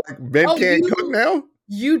 Like, I was like, men can't cook now?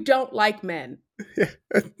 You don't like men.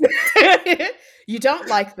 You don't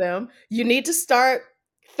like them. You need to start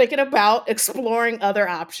thinking about exploring other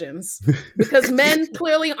options, because men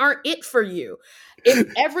clearly aren't it for you.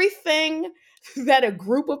 If everything that a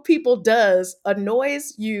group of people does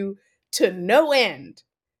annoys you to no end,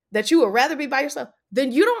 that you would rather be by yourself,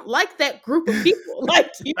 then you don't like that group of people. Like,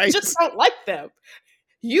 you just don't like them.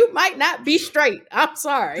 You might not be straight. I'm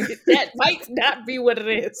sorry. That might not be what it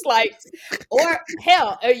is. Like, or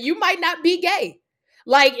hell, you might not be gay.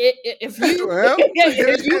 Like, if you, well,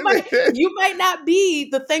 you might not be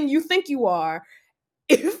the thing you think you are,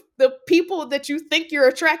 if the people that you think you're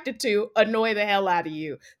attracted to annoy the hell out of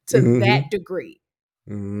you to that degree.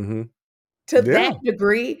 To that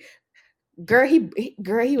degree, girl,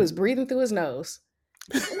 he was breathing through his nose.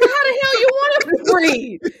 Well, how the hell you want him to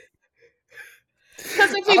breathe?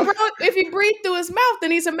 Because if he breathed through his mouth,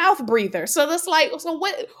 then he's a mouth breather. So that's like, so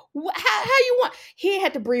what how you want? He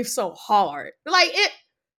had to breathe so hard. Like, it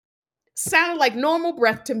sounded like normal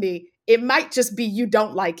breath to me. It might just be you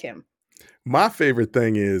don't like him. My favorite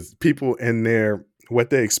thing is people and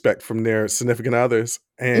what they expect from their significant others.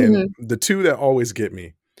 And the two that always get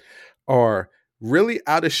me are really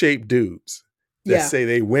out of shape dudes that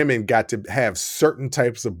say women got to have certain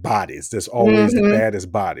types of bodies. There's always the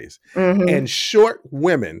baddest bodies. And short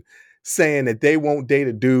women saying that they won't date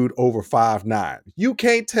a dude over 5'9". You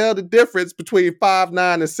can't tell the difference between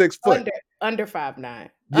 5'9" and 6 foot. Under 5'9".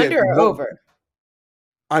 Under or over?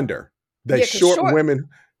 Under. Short women.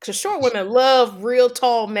 Because short women love real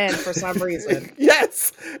tall men for some reason.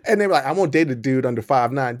 Yes. And they were like, I'm going to date a dude under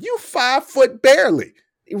 5'9". You 5 foot barely.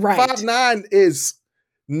 Right. 5'9" is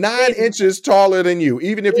 9 inches taller than you.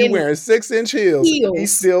 Even if you're wearing 6-inch heels,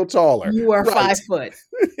 he's still taller. You are 5 foot.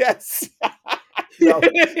 Yes. No,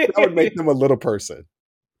 that would make them a little person.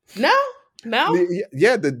 No.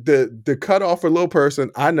 Yeah, the cutoff for little person,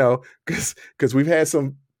 I know, because we've had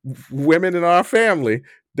some women in our family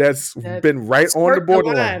that's been right on the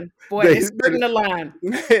borderline. Boy, it's skirting the line.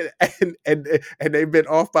 And they've been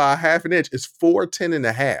off by a half an inch. It's 4'10" and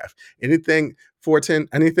a half. Anything 4'10",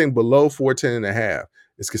 anything below 4'10" and a half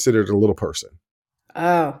is considered a little person.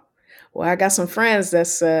 Oh, well, I got some friends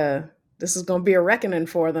that's this is going to be a reckoning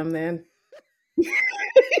for them then.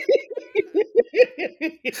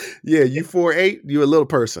 Yeah, you 4'8", you a little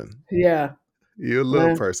person. Yeah. You're a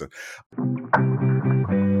little person.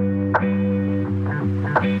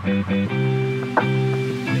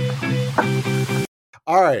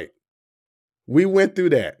 All right. We went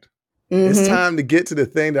through that. It's time to get to the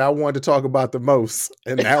thing that I wanted to talk about the most.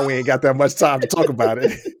 And now we ain't got that much time to talk about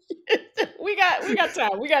it. We got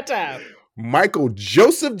time. Michael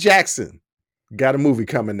Joseph Jackson got a movie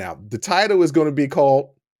coming out. The title is going to be called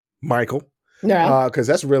Michael. Yeah. Because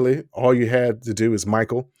that's really all you had to do is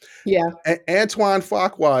Michael. Yeah. Antoine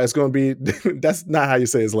Fuqua is going to be, that's not how you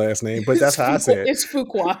say his last name, but that's how I say it. It's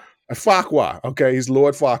Fuqua. Fuqua. Okay, he's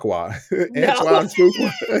Lord Fuqua. Antoine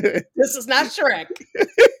Fuqua. This is not Shrek.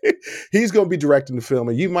 He's going to be directing the film,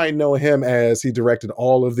 and you might know him as he directed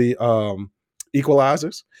all of the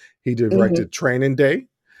Equalizers. He directed Training Day.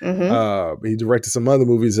 He directed some other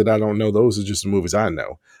movies that I don't know. Those are just the movies I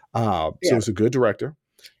know. So it's a good director.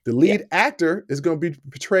 The lead actor is going to be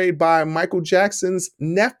portrayed by Michael Jackson's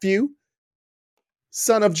nephew,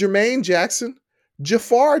 son of Jermaine Jackson,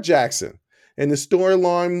 Jafar Jackson. And the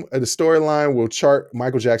storyline will chart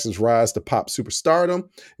Michael Jackson's rise to pop superstardom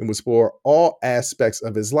and will explore all aspects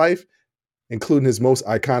of his life, including his most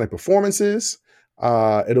iconic performances.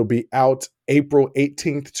 It'll be out April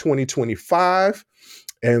 18th, 2025.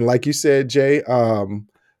 And like you said, Jay,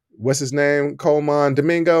 what's his name? Coleman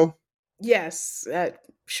Domingo? Yes,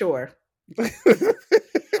 sure.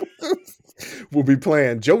 Will be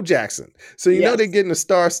playing Joe Jackson. So you know they're getting a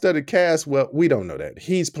star-studded cast. Well, we don't know that.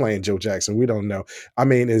 He's playing Joe Jackson. We don't know. I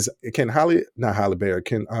mean, can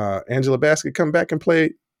Angela Bassett come back and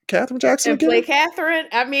play Catherine Jackson again? Play Catherine?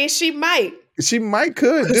 I mean, she might. She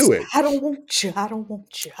could do it. I don't want you.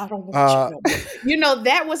 You know,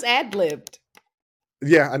 that was ad-libbed.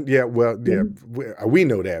 Well, Mhm. we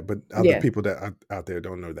know that, but other Yeah. people that are out there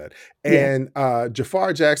don't know that. Yeah. And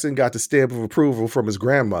Jafar Jackson got the stamp of approval from his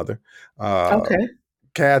grandmother, uh, Okay.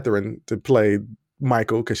 Catherine, to play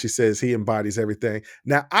Michael because she says he embodies everything.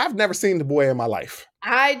 Now, I've never seen the boy in my life.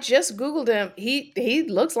 I just Googled him. He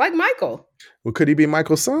looks like Michael. Well, could he be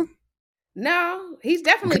Michael's son? No, he's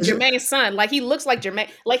definitely Because Jermaine's son. Like he looks like Jermaine.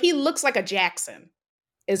 Like he looks like a Jackson,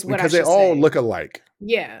 is what I they should all say. look alike.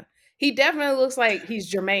 Yeah. He definitely looks like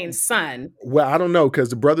he's Jermaine's son. Well, I don't know because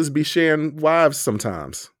the brothers be sharing wives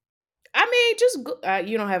sometimes. I mean, just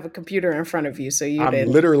you don't have a computer in front of you, so you I'm didn't.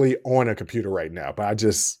 literally on a computer right now, but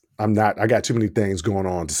I'm not. I got too many things going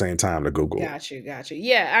on at the same time to Google it. Got you.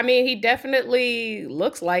 Yeah, I mean, he definitely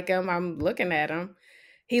looks like him. I'm looking at him.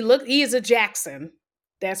 He is a Jackson.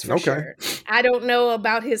 That's for Okay. sure. I don't know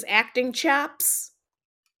about his acting chops.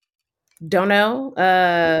 Don't know.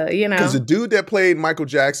 Because the dude that played Michael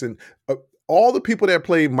Jackson, all the people that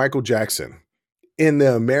played Michael Jackson in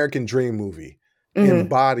the American Dream movie Mhm.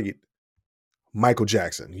 embodied Michael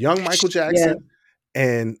Jackson, young Michael Yeah. Jackson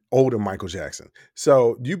and older Michael Jackson.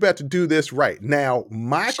 So you better do this right. Now,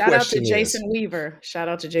 my Shout out to question is Jason Weaver. Shout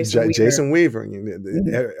out to Jason Weaver. Jason Weaver.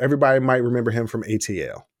 Mhm. Everybody might remember him from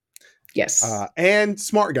ATL. Yes. And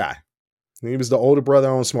Smart Guy. He was the older brother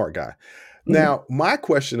on Smart Guy. Mhm. Now, my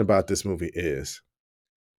question about this movie is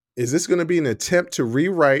this going to be an attempt to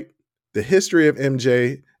rewrite the history of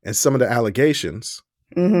MJ and some of the allegations?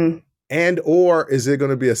 Mhm. And or is it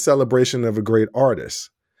going to be a celebration of a great artist?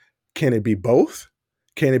 Can it be both?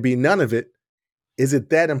 Can it be none of it? Is it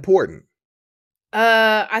that important?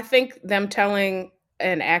 I think them telling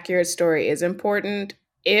an accurate story is important.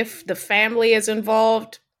 If the family is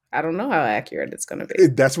involved, I don't know how accurate it's going to be.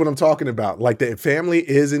 That's what I'm talking about. Like the family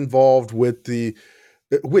is involved with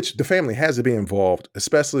which the family has to be involved,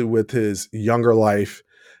 especially with his younger life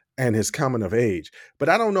and his coming of age. But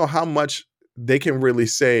I don't know how much they can really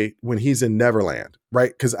say when he's in Neverland,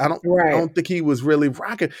 right? Because I Right. don't think he was really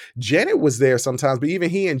rocking. Janet was there sometimes, but even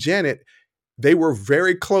he and Janet, they were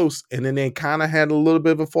very close, and then they kind of had a little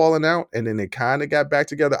bit of a falling out, and then they kind of got back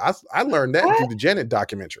together. I learned that through What? the Janet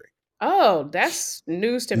documentary. Oh, that's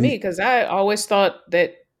news to me because I always thought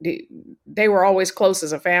that they were always close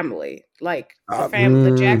as a family, like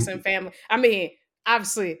the Jackson family. I mean,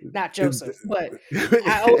 obviously not Joseph, but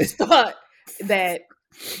I always thought that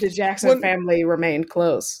the Jackson Well, family remained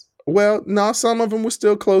close. no, some of them were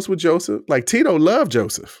still close with Joseph. Like Tito loved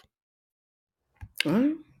Joseph. Yeah,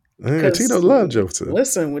 Tito Because loved Joseph.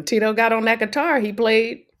 listen, when Tito got on that guitar, he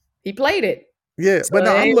played it. Yeah, So but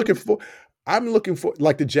no, I'm looking for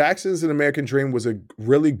like the Jacksons and American Dream was a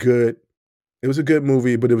really good. It was a good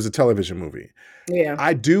movie, but it was a television movie. yeah,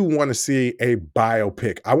 I do want to see a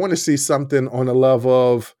biopic. I want to see something on the level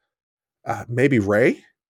of maybe Ray,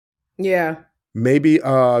 yeah. maybe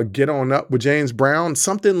Get On Up with James Brown,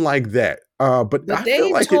 something like that. But But I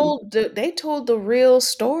feel like it. they told the real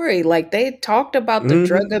story. Like they talked about the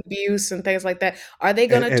drug Mhm. abuse and things like that. Are they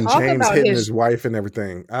going to And talk James about hitting his his wife and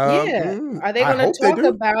everything. Yeah. Are they I going to hope they talk do.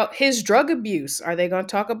 about his drug abuse? Are they going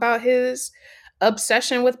to talk about his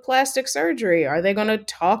obsession with plastic surgery? Are they going to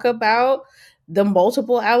talk about the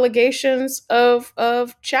multiple allegations of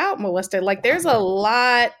child molestation? Like there's a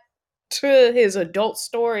lot to his adult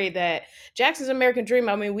story that Jackson's American Dream.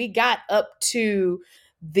 I mean, we got up to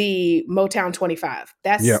the Motown 25.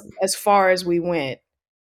 Yep. That's as far as we went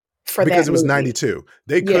for Because that it was movie. 92.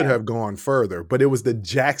 They could Yeah. have gone further, but it was the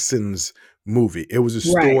Jacksons movie. It was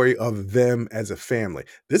a Right. story of them as a family.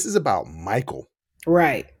 This is about Michael.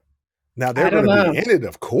 Right. Now I they're don't going to be know. in it,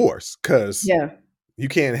 of course, because Yeah. you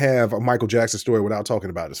can't have a Michael Jackson story without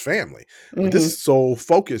talking about his family. But Mhm. this sole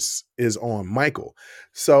focus is on Michael.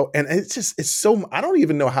 So, and it's so, I don't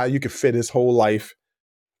even know how you could fit his whole life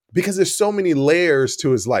because there's so many layers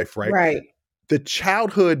to his life, right? Right. The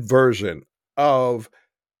childhood version of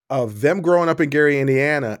them growing up in Gary,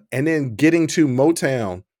 Indiana, and then getting to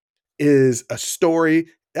Motown is a story.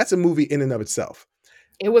 That's a movie in and of itself.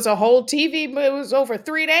 It was a whole TV, but it was over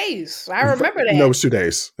 3 days. I remember No, it that. was 2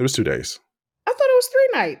 days. It was 2 days. I thought it was 3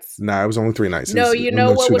 nights. Nah, it was only 3 nights. No, you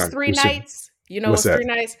know what 2 was nights. 3 It was 2. nights? You know What's what's that?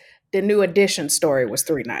 3 nights? The New Edition story was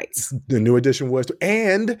 3 nights. The New Edition was,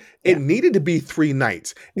 and Yeah. it needed to be 3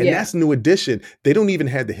 nights. And Yeah. that's New Edition. They don't even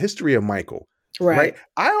have the history of Michael. Right.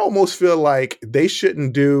 I almost feel like they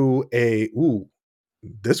shouldn't do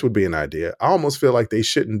this would be an idea. I almost feel like they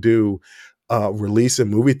shouldn't do release in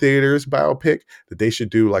movie theaters biopic, that they should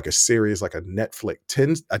do like a series, like a Netflix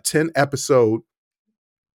 10 episode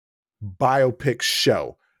biopic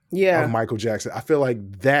show of Yeah. Michael Jackson. I feel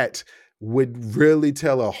like that would really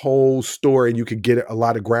tell a whole story and you could get a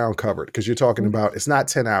lot of ground covered because you're talking about it's not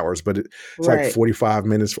 10 hours, but it's like Right. 45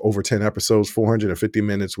 minutes over 10 episodes, 450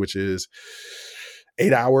 minutes, which is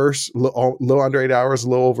 8 hours, a little under 8 hours, a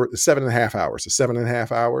little over 7.5 hours,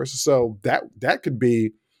 7.5 hours. So that could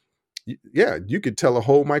be, yeah, you could tell a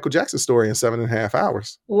whole Michael Jackson story in 7.5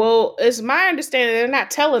 hours. Well, it's my understanding they're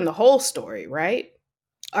not telling the whole story, right?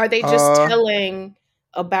 Are they just Uh, telling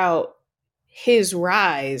about his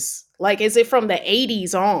rise? Like, is it from the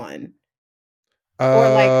 80s on? Or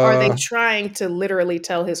like, are they uh, trying to literally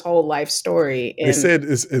tell his whole life story They in said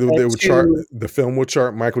a they would chart two? the film will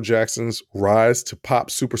chart Michael Jackson's rise to pop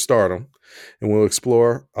superstardom, and will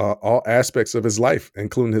explore all aspects of his life,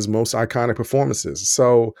 including his most iconic performances.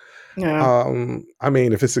 So, Yeah. I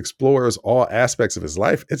mean, if it explores all aspects of his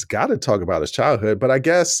life, it's got to talk about his childhood. But I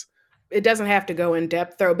guess, It doesn't have to go in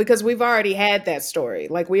depth though, because we've already had that story.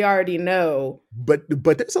 Like we already know. but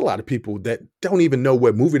there's a lot of people that don't even know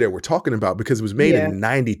what movie that we're talking about because it was made Yeah. in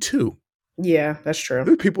 '92. Yeah, that's true.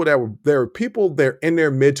 There are people they're in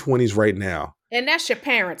their mid-20s right now. And that's your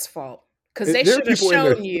parents' fault. Because they There are should have people in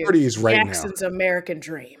their shown you 30s right now. Jackson's American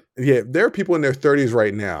Dream. Yeah, there are people in their 30s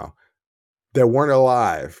right now that weren't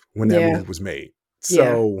alive when that Yeah. movie was made. Yeah.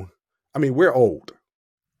 So, I mean, we're old.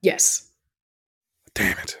 Yes.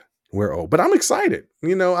 Damn it. We're old. But I'm excited.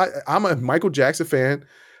 You know, I'm a Michael Jackson fan,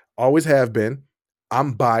 always have been.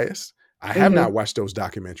 I'm biased. I have Mhm. not watched those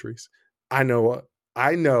documentaries. I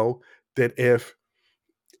know that if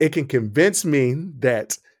it can convince me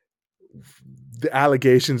that the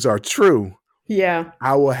allegations are true, Yeah.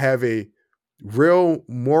 I will have a real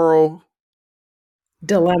moral,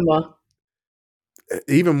 Dilemma.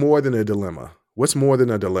 even more than a dilemma. What's more than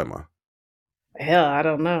a dilemma? Hell, I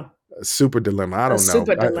don't know. A super dilemma. I A don't know.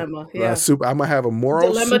 super dilemma. Yeah. I'm gonna have a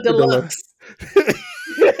moral Dilemma super dilemma. deluxe.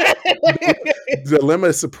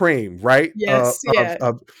 Dilemma supreme, right? Yes. Yeah.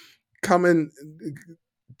 Of coming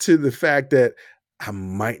to the fact that I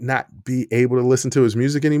might not be able to listen to his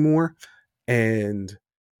music anymore, and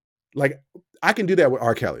like I can do that with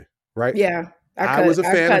R. Kelly, right? Yeah. I was a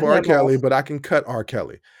I fan of cut R. him off. Kelly, but I can cut R.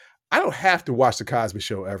 Kelly. I don't have to watch the Cosby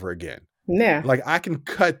Show ever again. Yeah. Like I can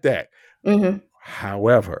cut that. Mhm.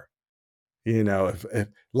 However, you know, if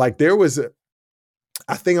like there was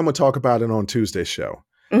I think I'm gonna talk about it on Tuesday's show.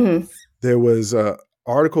 Mhm. There was a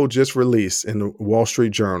article just released in the Wall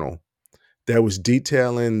Street Journal that was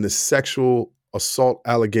detailing the sexual assault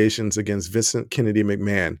allegations against Vincent Kennedy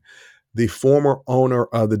McMahon, the former owner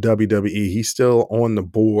of the WWE. He's still on the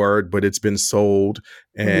board, but it's been sold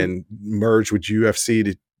Mhm. and merged with UFC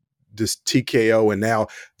to this TKO, and now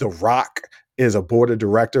The Rock is a board of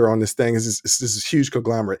director on this thing. This is a huge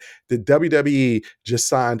conglomerate. The WWE just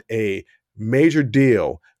signed a major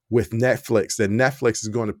deal with Netflix that Netflix is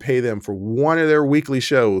going to pay them for one of their weekly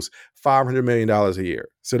shows $500 million a year.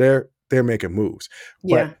 So they're making moves.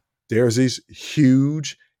 Yeah. But there's these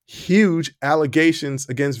huge allegations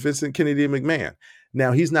against Vincent Kennedy McMahon.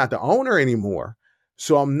 Now he's not the owner anymore.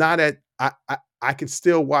 So I'm not at I can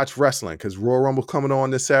still watch wrestling because Royal Rumble coming on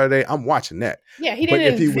this Saturday. I'm watching that. Yeah. He But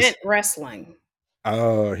if didn't he invent was, wrestling.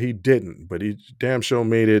 he didn't. But he damn sure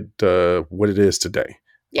made it what it is today.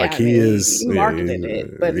 Yeah, Like I he mean, is, he marketed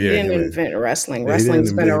it, but he yeah. didn't invent wrestling. He didn't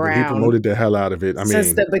Wrestling's been invent it, but he around promoted the hell out of it. I since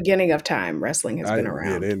mean, the beginning of time. Wrestling has been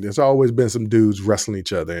around. there's always been some dudes wrestling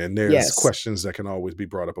each other, and there's Yes. questions that can always be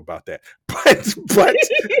brought up about that. But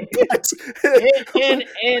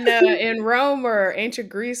in Rome or ancient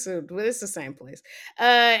Greece, it's the same place.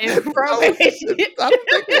 In Rome, I don't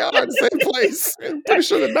think they are in the same place. I'm pretty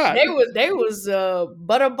sure they're not. they was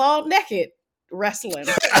butterball naked wrestling.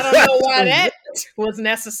 I don't know why that was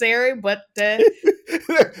necessary, but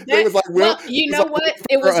It was like well, you know what?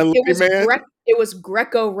 It was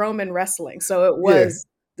Greco-Roman wrestling, so it Yeah, was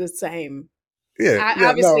the same. yeah,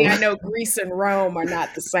 Obviously, no. I know Greece and Rome are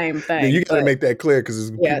not the same Yeah, you thing, got to but make that clear because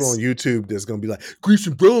there's people on yes, YouTube that's going to be like, Greece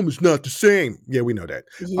and Rome is not the same. Yeah, we know that.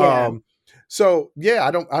 yeah, So yeah,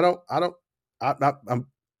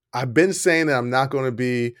 I've been saying that I'm not going to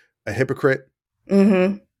be a hypocrite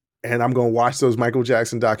mm-hmm. and I'm going to watch those Michael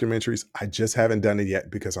Jackson documentaries. I just haven't done it yet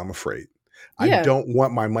because I'm afraid. I Yeah, don't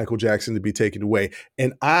want my Michael Jackson to be taken away.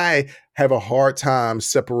 And I have a hard time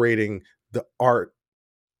separating the art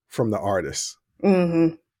from the artist.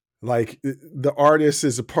 mm-hmm. Like the artist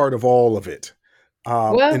is a part of all of it.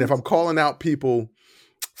 And Well, if I'm calling out people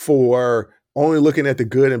for only looking at the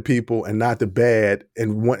good in people and not the bad,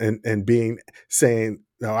 and being saying,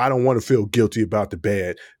 no, I don't want to feel guilty about the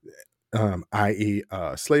bad, i.e.,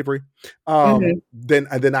 slavery, mm-hmm.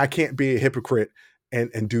 then I can't be a hypocrite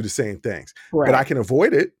and do the same things. But I Right. can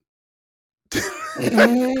avoid it.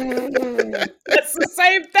 That's the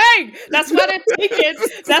same thing. That's why they're taking.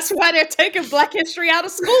 That's why they're taking Black History out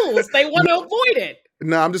of schools. They want to avoid it.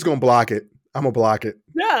 No, I'm just gonna block it. I'm gonna block it.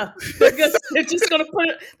 Yeah, they're just gonna put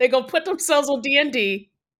it. They're gonna put themselves on D&D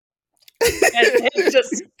and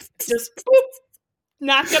just poof,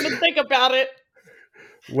 not gonna think about it.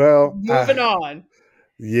 Well, Moving on.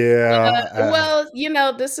 Yeah. Well,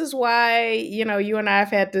 this is why, you and I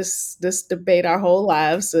have had this debate our whole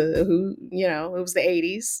lives. Who, it was the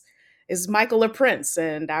 80s. Is Michael or Prince?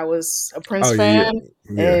 And I was a Prince fan,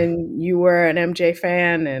 and you were an MJ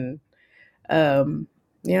fan, and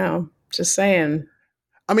just saying.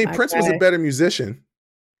 I mean, Prince was a better musician.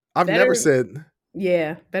 I've never said.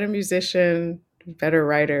 Yeah, better musician, better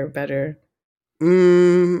writer, better. I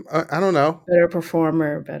don't know. Better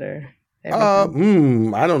performer, better. I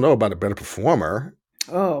don't know about a better performer.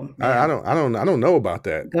 Oh, man. I don't know about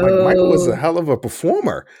that. Michael was a hell of a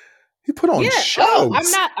performer. He put on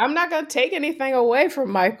shows. I'm not gonna take anything away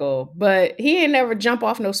from Michael, but he ain't never jump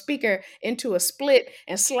off no speaker into a split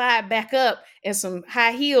and slide back up in some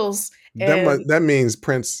high heels. That means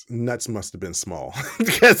Prince nuts must have been small,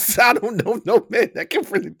 because I don't know no man that can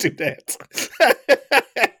really do that.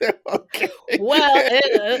 Okay. Well,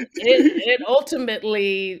 it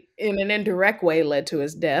ultimately, in an indirect way, led to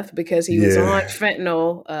his death because he was on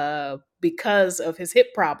fentanyl because of his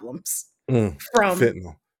hip problems from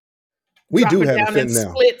fentanyl. We do have down fentanyl in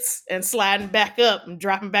splits and sliding back up and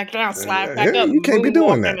dropping back down, sliding back up. You can't be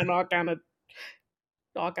doing that. And all kind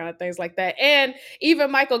of things like that. And even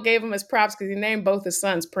Michael gave him his props because he named both his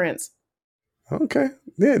sons Prince. Okay.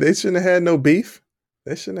 Yeah, they shouldn't have had no beef.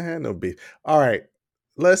 All right.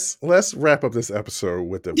 Let's wrap up this episode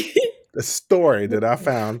with the story that I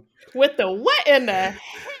found. With the what in the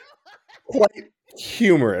quite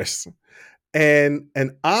humorous. And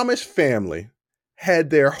an Amish family had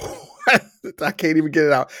their I can't even get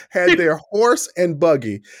it out. Had their horse and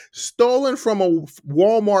buggy stolen from a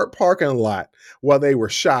Walmart parking lot while they were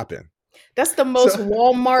shopping. That's the most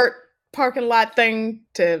Walmart parking lot thing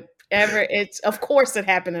to ever. Of course it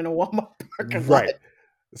happened in a Walmart parking lot. Right.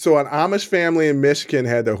 So an Amish family in Michigan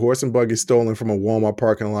had their horse and buggy stolen from a Walmart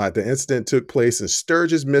parking lot. The incident took place in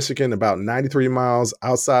Sturgis, Michigan, about 93 miles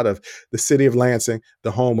outside of the city of Lansing,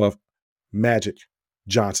 the home of Magic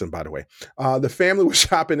Johnson, by the way. The family was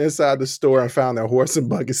shopping inside the store and found their horse and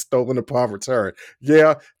buggy stolen upon return.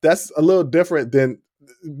 Yeah, that's a little different than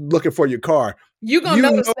looking for your car. You're going to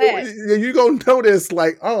notice that. You're going to notice,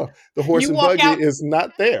 like, oh, the horse and buggy is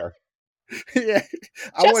not there. Yeah.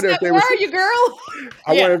 I wonder if they where are you, girl?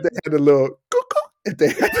 I wonder if they had a little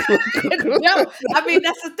cuckoo. No, I mean,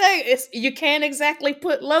 that's the thing. You can't exactly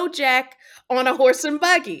put low jack on a horse and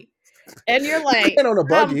buggy. And you're like, on a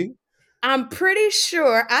buggy. I'm pretty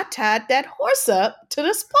sure I tied that horse up to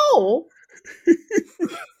this pole.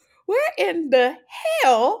 Where in the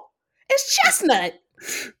hell is Chestnut?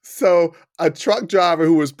 So a truck driver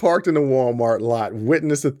who was parked in the Walmart lot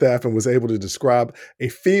witnessed the theft and was able to describe a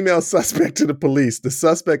female suspect to the police. The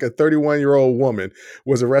suspect, a 31-year-old woman,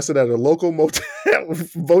 was arrested at a local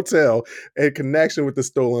motel in connection with the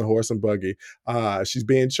stolen horse and buggy. She's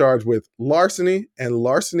being charged with larceny and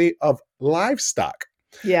larceny of livestock.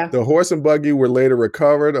 Yeah. The horse and buggy were later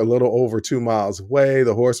recovered a little over 2 miles away.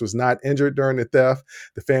 The horse was not injured during the theft.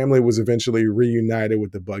 The family was eventually reunited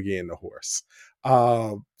with the buggy and the horse.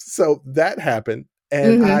 So that happened.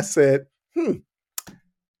 And I said,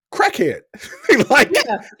 crackhead.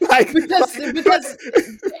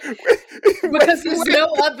 because there's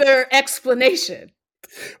no other explanation.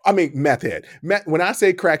 I mean, meth head. When I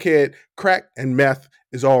say crackhead, crack and meth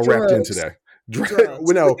is all wrapped into that.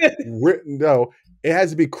 No, it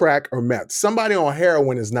has to be crack or meth. Somebody on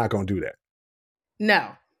heroin is not going to do that. No,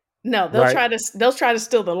 they'll try to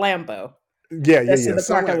steal the Lambo. Yeah.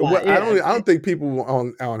 I don't think people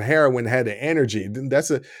on heroin had the energy.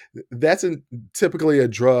 That's typically a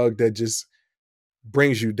drug that just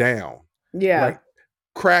brings you down. Yeah. Like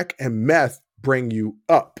crack and meth bring you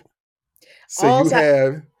up. So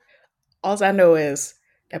all I know is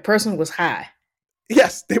that person was high.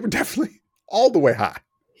 Yes, they were definitely all the way high.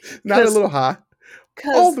 Not a little high.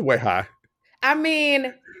 All the way high. I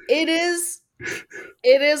mean, it is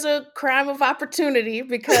a crime of opportunity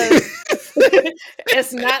because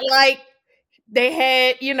it's not like they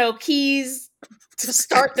had, keys to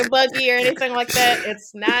start the buggy or anything like that.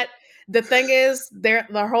 It's not. The thing is,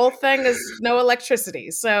 the whole thing is no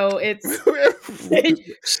electricity. So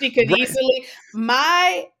she could easily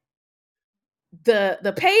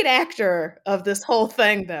the paid actor of this whole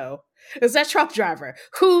thing though is that truck driver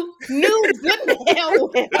who knew good and hell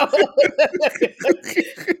well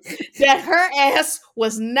that her ass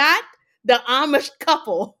was not the Amish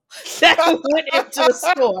couple that went into the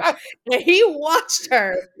store, and he watched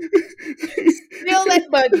her steal that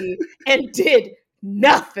money and did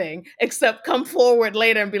nothing except come forward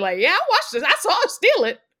later and be like, "Yeah, I watched this. I saw her steal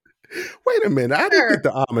it." Wait a minute. I didn't think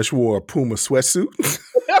the Amish wore a Puma sweatsuit.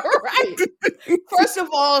 Right. First of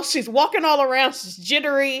all, she's walking all around. She's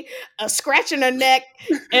jittery, scratching her neck,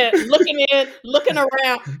 and looking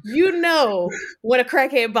around. You know when a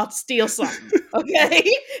crackhead about to steal something,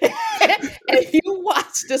 okay? And you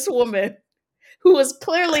watch this woman who is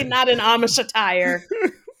clearly not in Amish attire,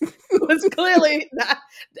 who is clearly not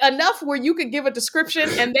enough where you could give a description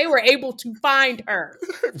and they were able to find her.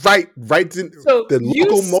 Right. So the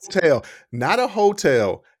local motel, not a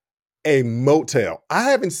hotel, a motel. I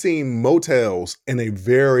haven't seen motels in a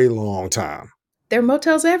very long time. There are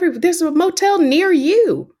motels everywhere. There's a motel near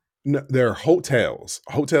you. No, there are hotels.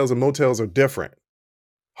 Hotels and motels are different.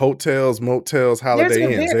 Hotels, motels,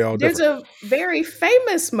 Holiday Inns, they all different. There's a very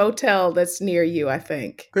famous motel that's near you, I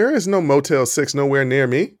think. There is no Motel 6 nowhere near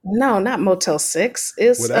me. No, not Motel 6.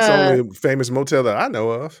 It's, that's the only famous motel that I know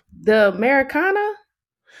of. The Americana?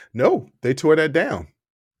 No, they tore that down.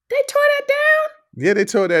 They tore that down? Yeah, they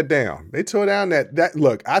tore that down. They tore down that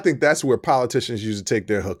look, I think that's where politicians used to take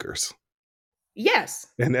their hookers. Yes.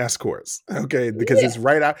 And escorts. Okay. Because it's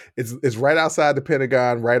right out, it's right outside the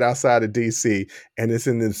Pentagon, right outside of DC, and it's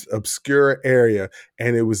in this obscure area.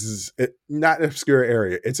 And it was not an obscure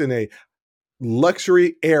area. It's in a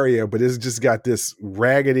luxury area, but it's just got this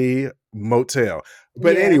raggedy motel.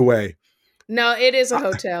 But anyway. No, it is a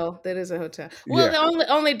hotel. That is a hotel. Well, the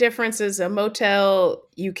only difference is a motel,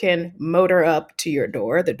 you can motor up to your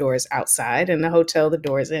door. The door is outside, and the hotel, the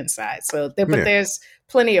door is inside. So, there's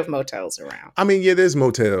plenty of motels around. I mean, there's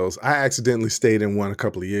motels. I accidentally stayed in one a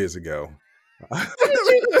couple of years ago. Why did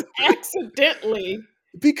you accidentally?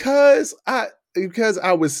 Because I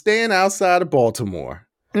was staying outside of Baltimore,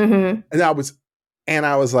 and I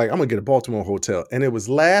was like, I'm gonna get a Baltimore hotel, and it was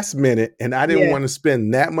last minute, and I didn't want to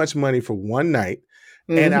spend that much money for one night,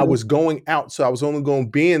 and I was going out, so I was only going to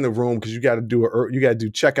be in the room because you got to do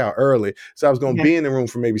checkout early, so I was going to be in the room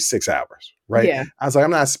for maybe 6 hours, right? Yeah. I was like,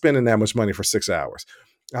 I'm not spending that much money for 6 hours.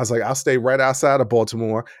 I was like, I'll stay right outside of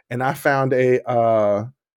Baltimore, and I found I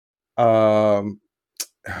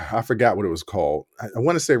forgot what it was called. I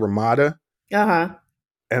want to say Ramada.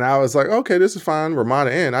 And I was like, okay, this is fine.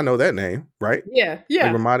 Ramada Inn. I know that name, right? Yeah.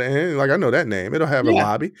 Like Ramada Inn. Like, I know that name. It'll have a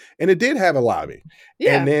lobby. And it did have a lobby.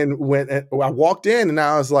 Yeah. And then when I walked in and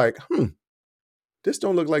I was like, this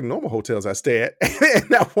don't look like normal hotels I stay at.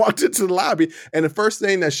 And I walked into the lobby. And the first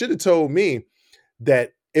thing that should have told me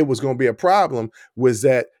that it was going to be a problem was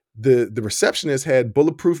that the receptionist had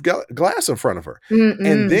bulletproof glass in front of her.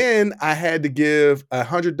 And then I had to give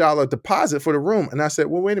 $100 deposit for the room. And I said,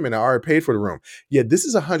 well, wait a minute, I already paid for the room. Yeah, this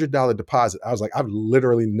is $100 deposit. I was like, I've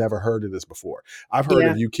literally never heard of this before. I've heard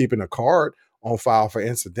of you keeping a card on file for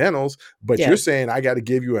incidentals, but you're saying I got to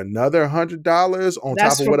give you another $100 on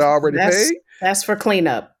top of what I already paid? That's for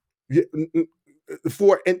cleanup. Yeah,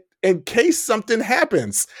 in case something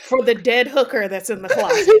happens. For the dead hooker that's in the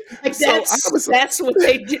closet. Like that's what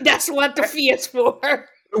they do. That's what the fee is for.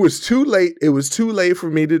 It was too late. It was too late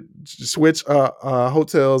for me to switch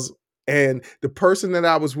hotels. And the person that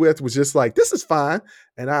I was with was just like, this is fine.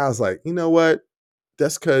 And I was like, you know what?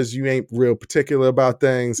 That's because you ain't real particular about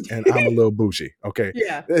things. And I'm a little bougie. Okay.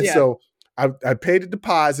 Yeah. So I paid the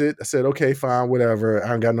deposit. I said, okay, fine, whatever. I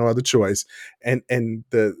don't got no other choice. And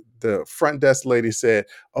the front desk lady said,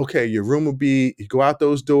 okay, your room will be, you go out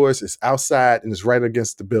those doors, it's outside and it's right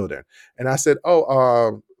against the building. And I said,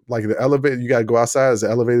 like the elevator, you got to go outside, is the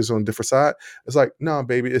elevators on a different side? It's like, no,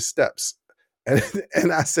 baby, it's steps.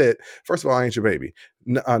 And I said, first of all, I ain't your baby.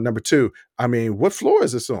 Number two, I mean, what floor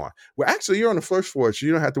is this on? Well, actually, you're on the first floor, so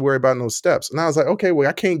you don't have to worry about no steps. And I was like, okay, well,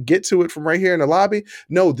 I can't get to it from right here in the lobby.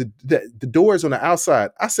 No, the door is on the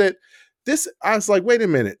outside. I was like, wait a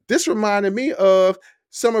minute. This reminded me of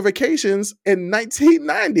summer vacations in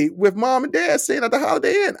 1990 with mom and dad staying at the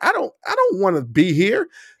Holiday Inn. I don't want to be here.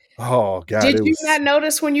 Oh God! Did you not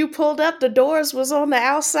notice when you pulled up the doors was on the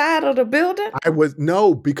outside of the building?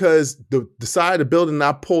 Because the side of the building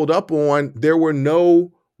I pulled up on, there were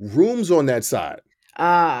no rooms on that side.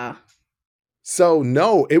 So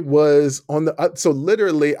no, it was on the. So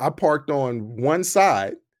literally, I parked on one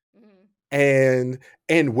side, and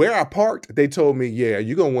where I parked, they told me, yeah,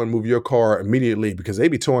 you're going to want to move your car immediately because they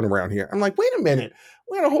be towing around here. I'm like, wait a minute.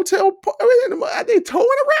 We're in a hotel. Are they towing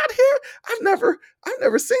around here? I've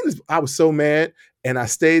never seen this. I was so mad. And I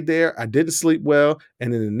stayed there. I didn't sleep well.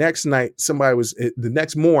 And then the next night, the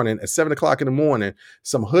next morning at 7:00 in the morning,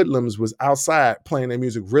 some hoodlums was outside playing their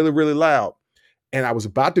music really, really loud. And I was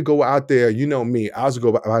about to go out there. You know me. I was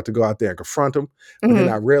about to go out there and confront him. But then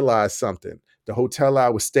I realized something. The hotel I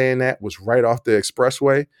was staying at was right off the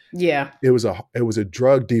expressway. Yeah. It was a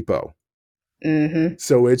drug depot. Mm-hmm.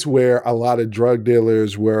 So it's where a lot of drug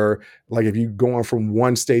dealers were, like if you're going from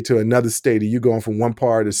one state to another state, or you going from one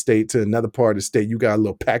part of the state to another part of the state, you got a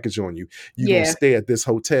little package on you. You're going to stay at this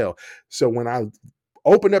hotel. So when I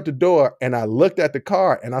opened up the door and I looked at the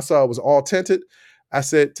car and I saw it was all tinted, I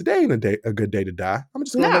said, today ain't a good day to die. I'm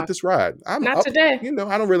just going to let this ride. I'm not up, today. You know,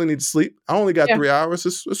 I don't really need to sleep. I only got 3 hours.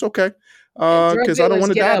 It's okay. Because I don't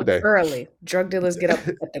want to die today. Early. Drug dealers get up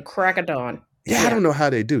at the crack of dawn. Yeah, I don't know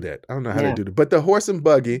how they do that. I don't know how they do that. But the horse and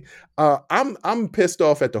buggy, I'm pissed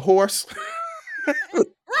off at the horse.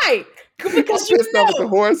 Right. Because I'm pissed off at the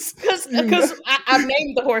horse. Because I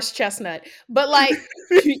named the horse Chestnut. But like,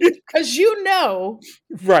 because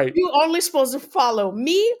right, you only supposed to follow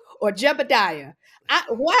me or Jebediah.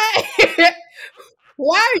 Why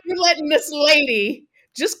are you letting this lady,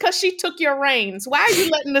 just because she took your reins, why are you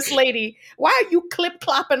letting this lady, why are you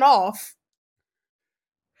clip-clopping off?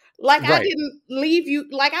 Like, I didn't leave you,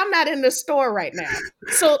 like, I'm not in the store right now.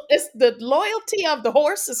 So it's the loyalty of the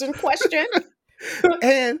horse is in question.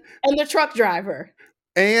 and the truck driver.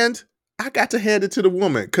 And I got to hand it to the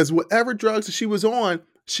woman, because whatever drugs she was on,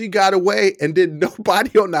 she got away and did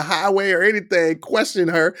nobody on the highway or anything question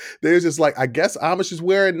her. They're just like, I guess Amish is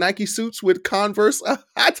wearing Nike suits with Converse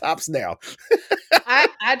high tops now.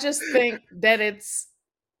 I just think that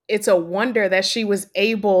it's a wonder that she was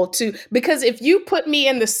able to, because if you put me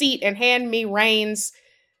in the seat and hand me reins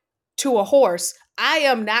to a horse, I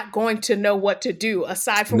am not going to know what to do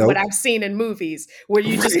aside from what I've seen in movies where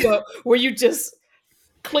you just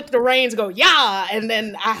click the reins, go, yeah, and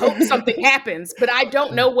then I hope something happens, but I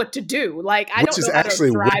don't know what to do. Like, I don't know how to drive. Which is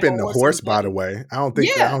actually whipping the horse, by the way. I don't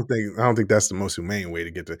think that's the most humane way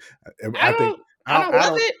to get to. I don't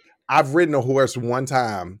love it. I've ridden a horse one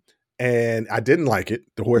time and I didn't like it.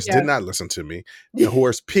 The horse did not listen to me. The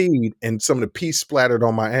horse peed and some of the pee splattered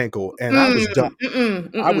on my ankle, and I was done.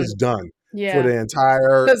 I was done for the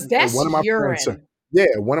entire. Because that's one of my urine. Friends.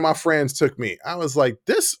 One of my friends took me. I was like,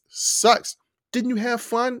 "This sucks." Didn't you have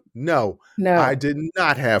fun? No, I did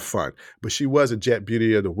not have fun. But she was a Jet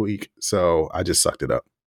Beauty of the Week, so I just sucked it up.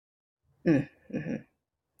 Mm-hmm.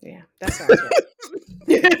 Yeah, that sounds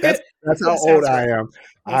right. That's how old I am.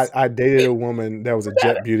 I dated a woman that was a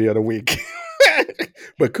Jet Beauty of the Week.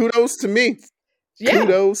 But kudos to me. Yeah.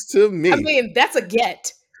 Kudos to me. I mean, that's a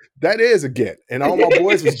get. That is a get. And all my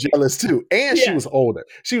boys was jealous too. And she was older.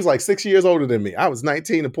 She was like 6 years older than me. I was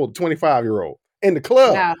 19 and pulled a 25-year-old in the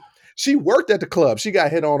club. Yeah. She worked at the club. She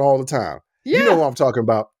got hit on all the time. Yeah. You know who I'm talking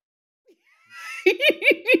about.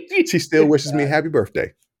 She still wishes me happy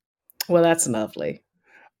birthday. Well, that's lovely.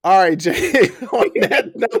 All right, Jay, on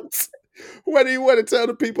that note, what do you want to tell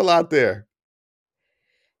the people out there?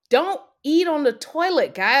 Don't eat on the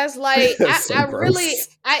toilet, guys. Like, it's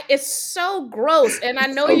so gross. And I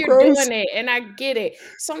know you're doing it and I get it.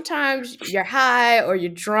 Sometimes you're high or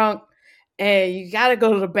you're drunk and you got to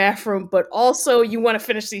go to the bathroom, but also you want to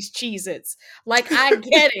finish these Cheez-Its. Like, I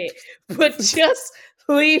get it, but just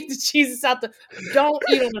leave the Cheez-Its out there. Don't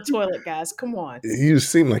eat on the toilet, guys. Come on. You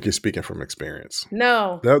seem like you're speaking from experience.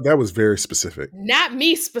 No. That was very specific. Not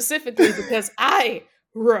me specifically, because I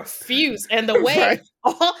refuse. And the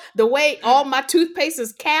way all my toothpaste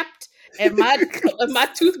is capped and my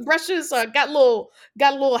toothbrushes got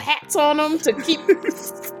little hats on them to keep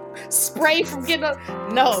spray from getting up.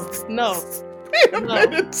 No. Wait a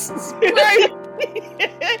minute. Spray.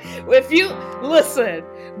 If you listen,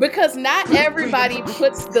 because not everybody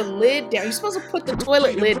puts the lid down. You're supposed to put the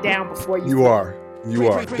toilet lid down before you. You are.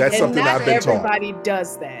 That's something I've been taught. Everybody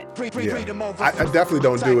does that. Yeah. I definitely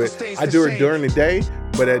don't do it. I do it during the day,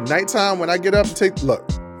 but at nighttime when I get up and take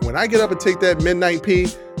that midnight pee,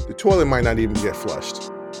 the toilet might not even get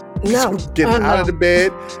flushed. No, I'm getting out of the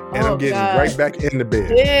bed and I'm getting right back in the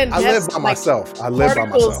bed. I live by myself.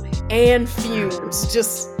 And fumes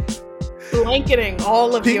just blanketing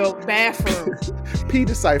all of your bathroom. Pee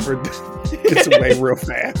decipher gets away real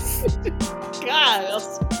fast. God,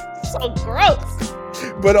 that's so gross.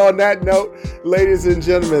 But on that note, ladies and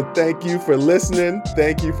gentlemen, thank you for listening.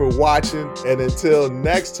 Thank you for watching. And until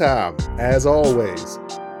next time, as always,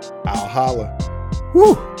 I'll holla.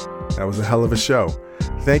 Woo! That was a hell of a show.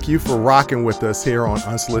 Thank you for rocking with us here on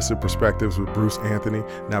Unsolicited Perspectives with Bruce Anthony.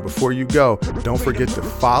 Now, before you go, don't forget to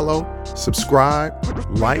follow, subscribe,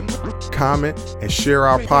 like, comment, and share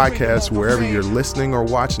our podcast wherever you're listening or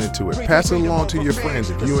watching it to it. Pass it along to your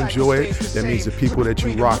friends. If you enjoy it, that means the people that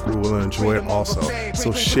you rock with will enjoy it also.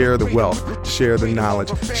 So share the wealth, share the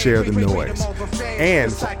knowledge, share the noise.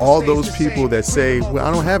 And for all those people that say, well,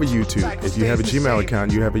 I don't have a YouTube. If you have a Gmail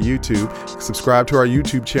account, you have a YouTube. Subscribe to our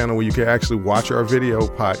YouTube channel where you can actually watch our video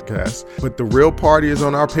podcast. But the real party is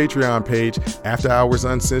on our Patreon page. After Hours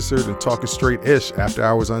Uncensored and Talking Straight-ish. After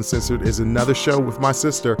Hours Uncensored is another show with my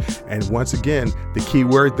sister. And once again, the key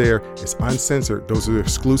word there is uncensored. Those are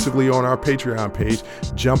exclusively on our Patreon page.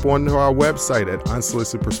 Jump onto our website at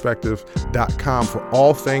unsolicitedperspective.com for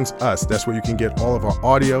all things us. That's where you can get all of our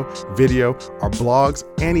audio, video, our blogs,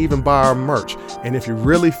 and even buy our merch. And if you're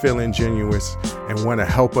really feeling generous and want to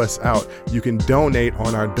help us out, you can donate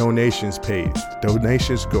on our donations page.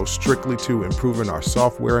 Donations go strictly to improving our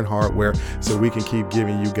software and hardware so we can keep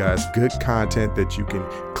giving you guys good content that you can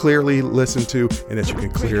clearly listen to and that you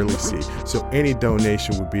can clearly see. So any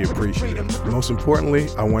donation would be appreciated. Most importantly,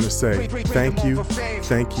 I want to say thank you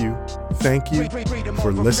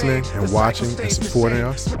for listening and watching and supporting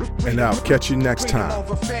us. And I'll catch you next time.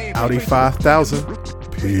 Audi 5000.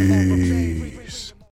 Peace.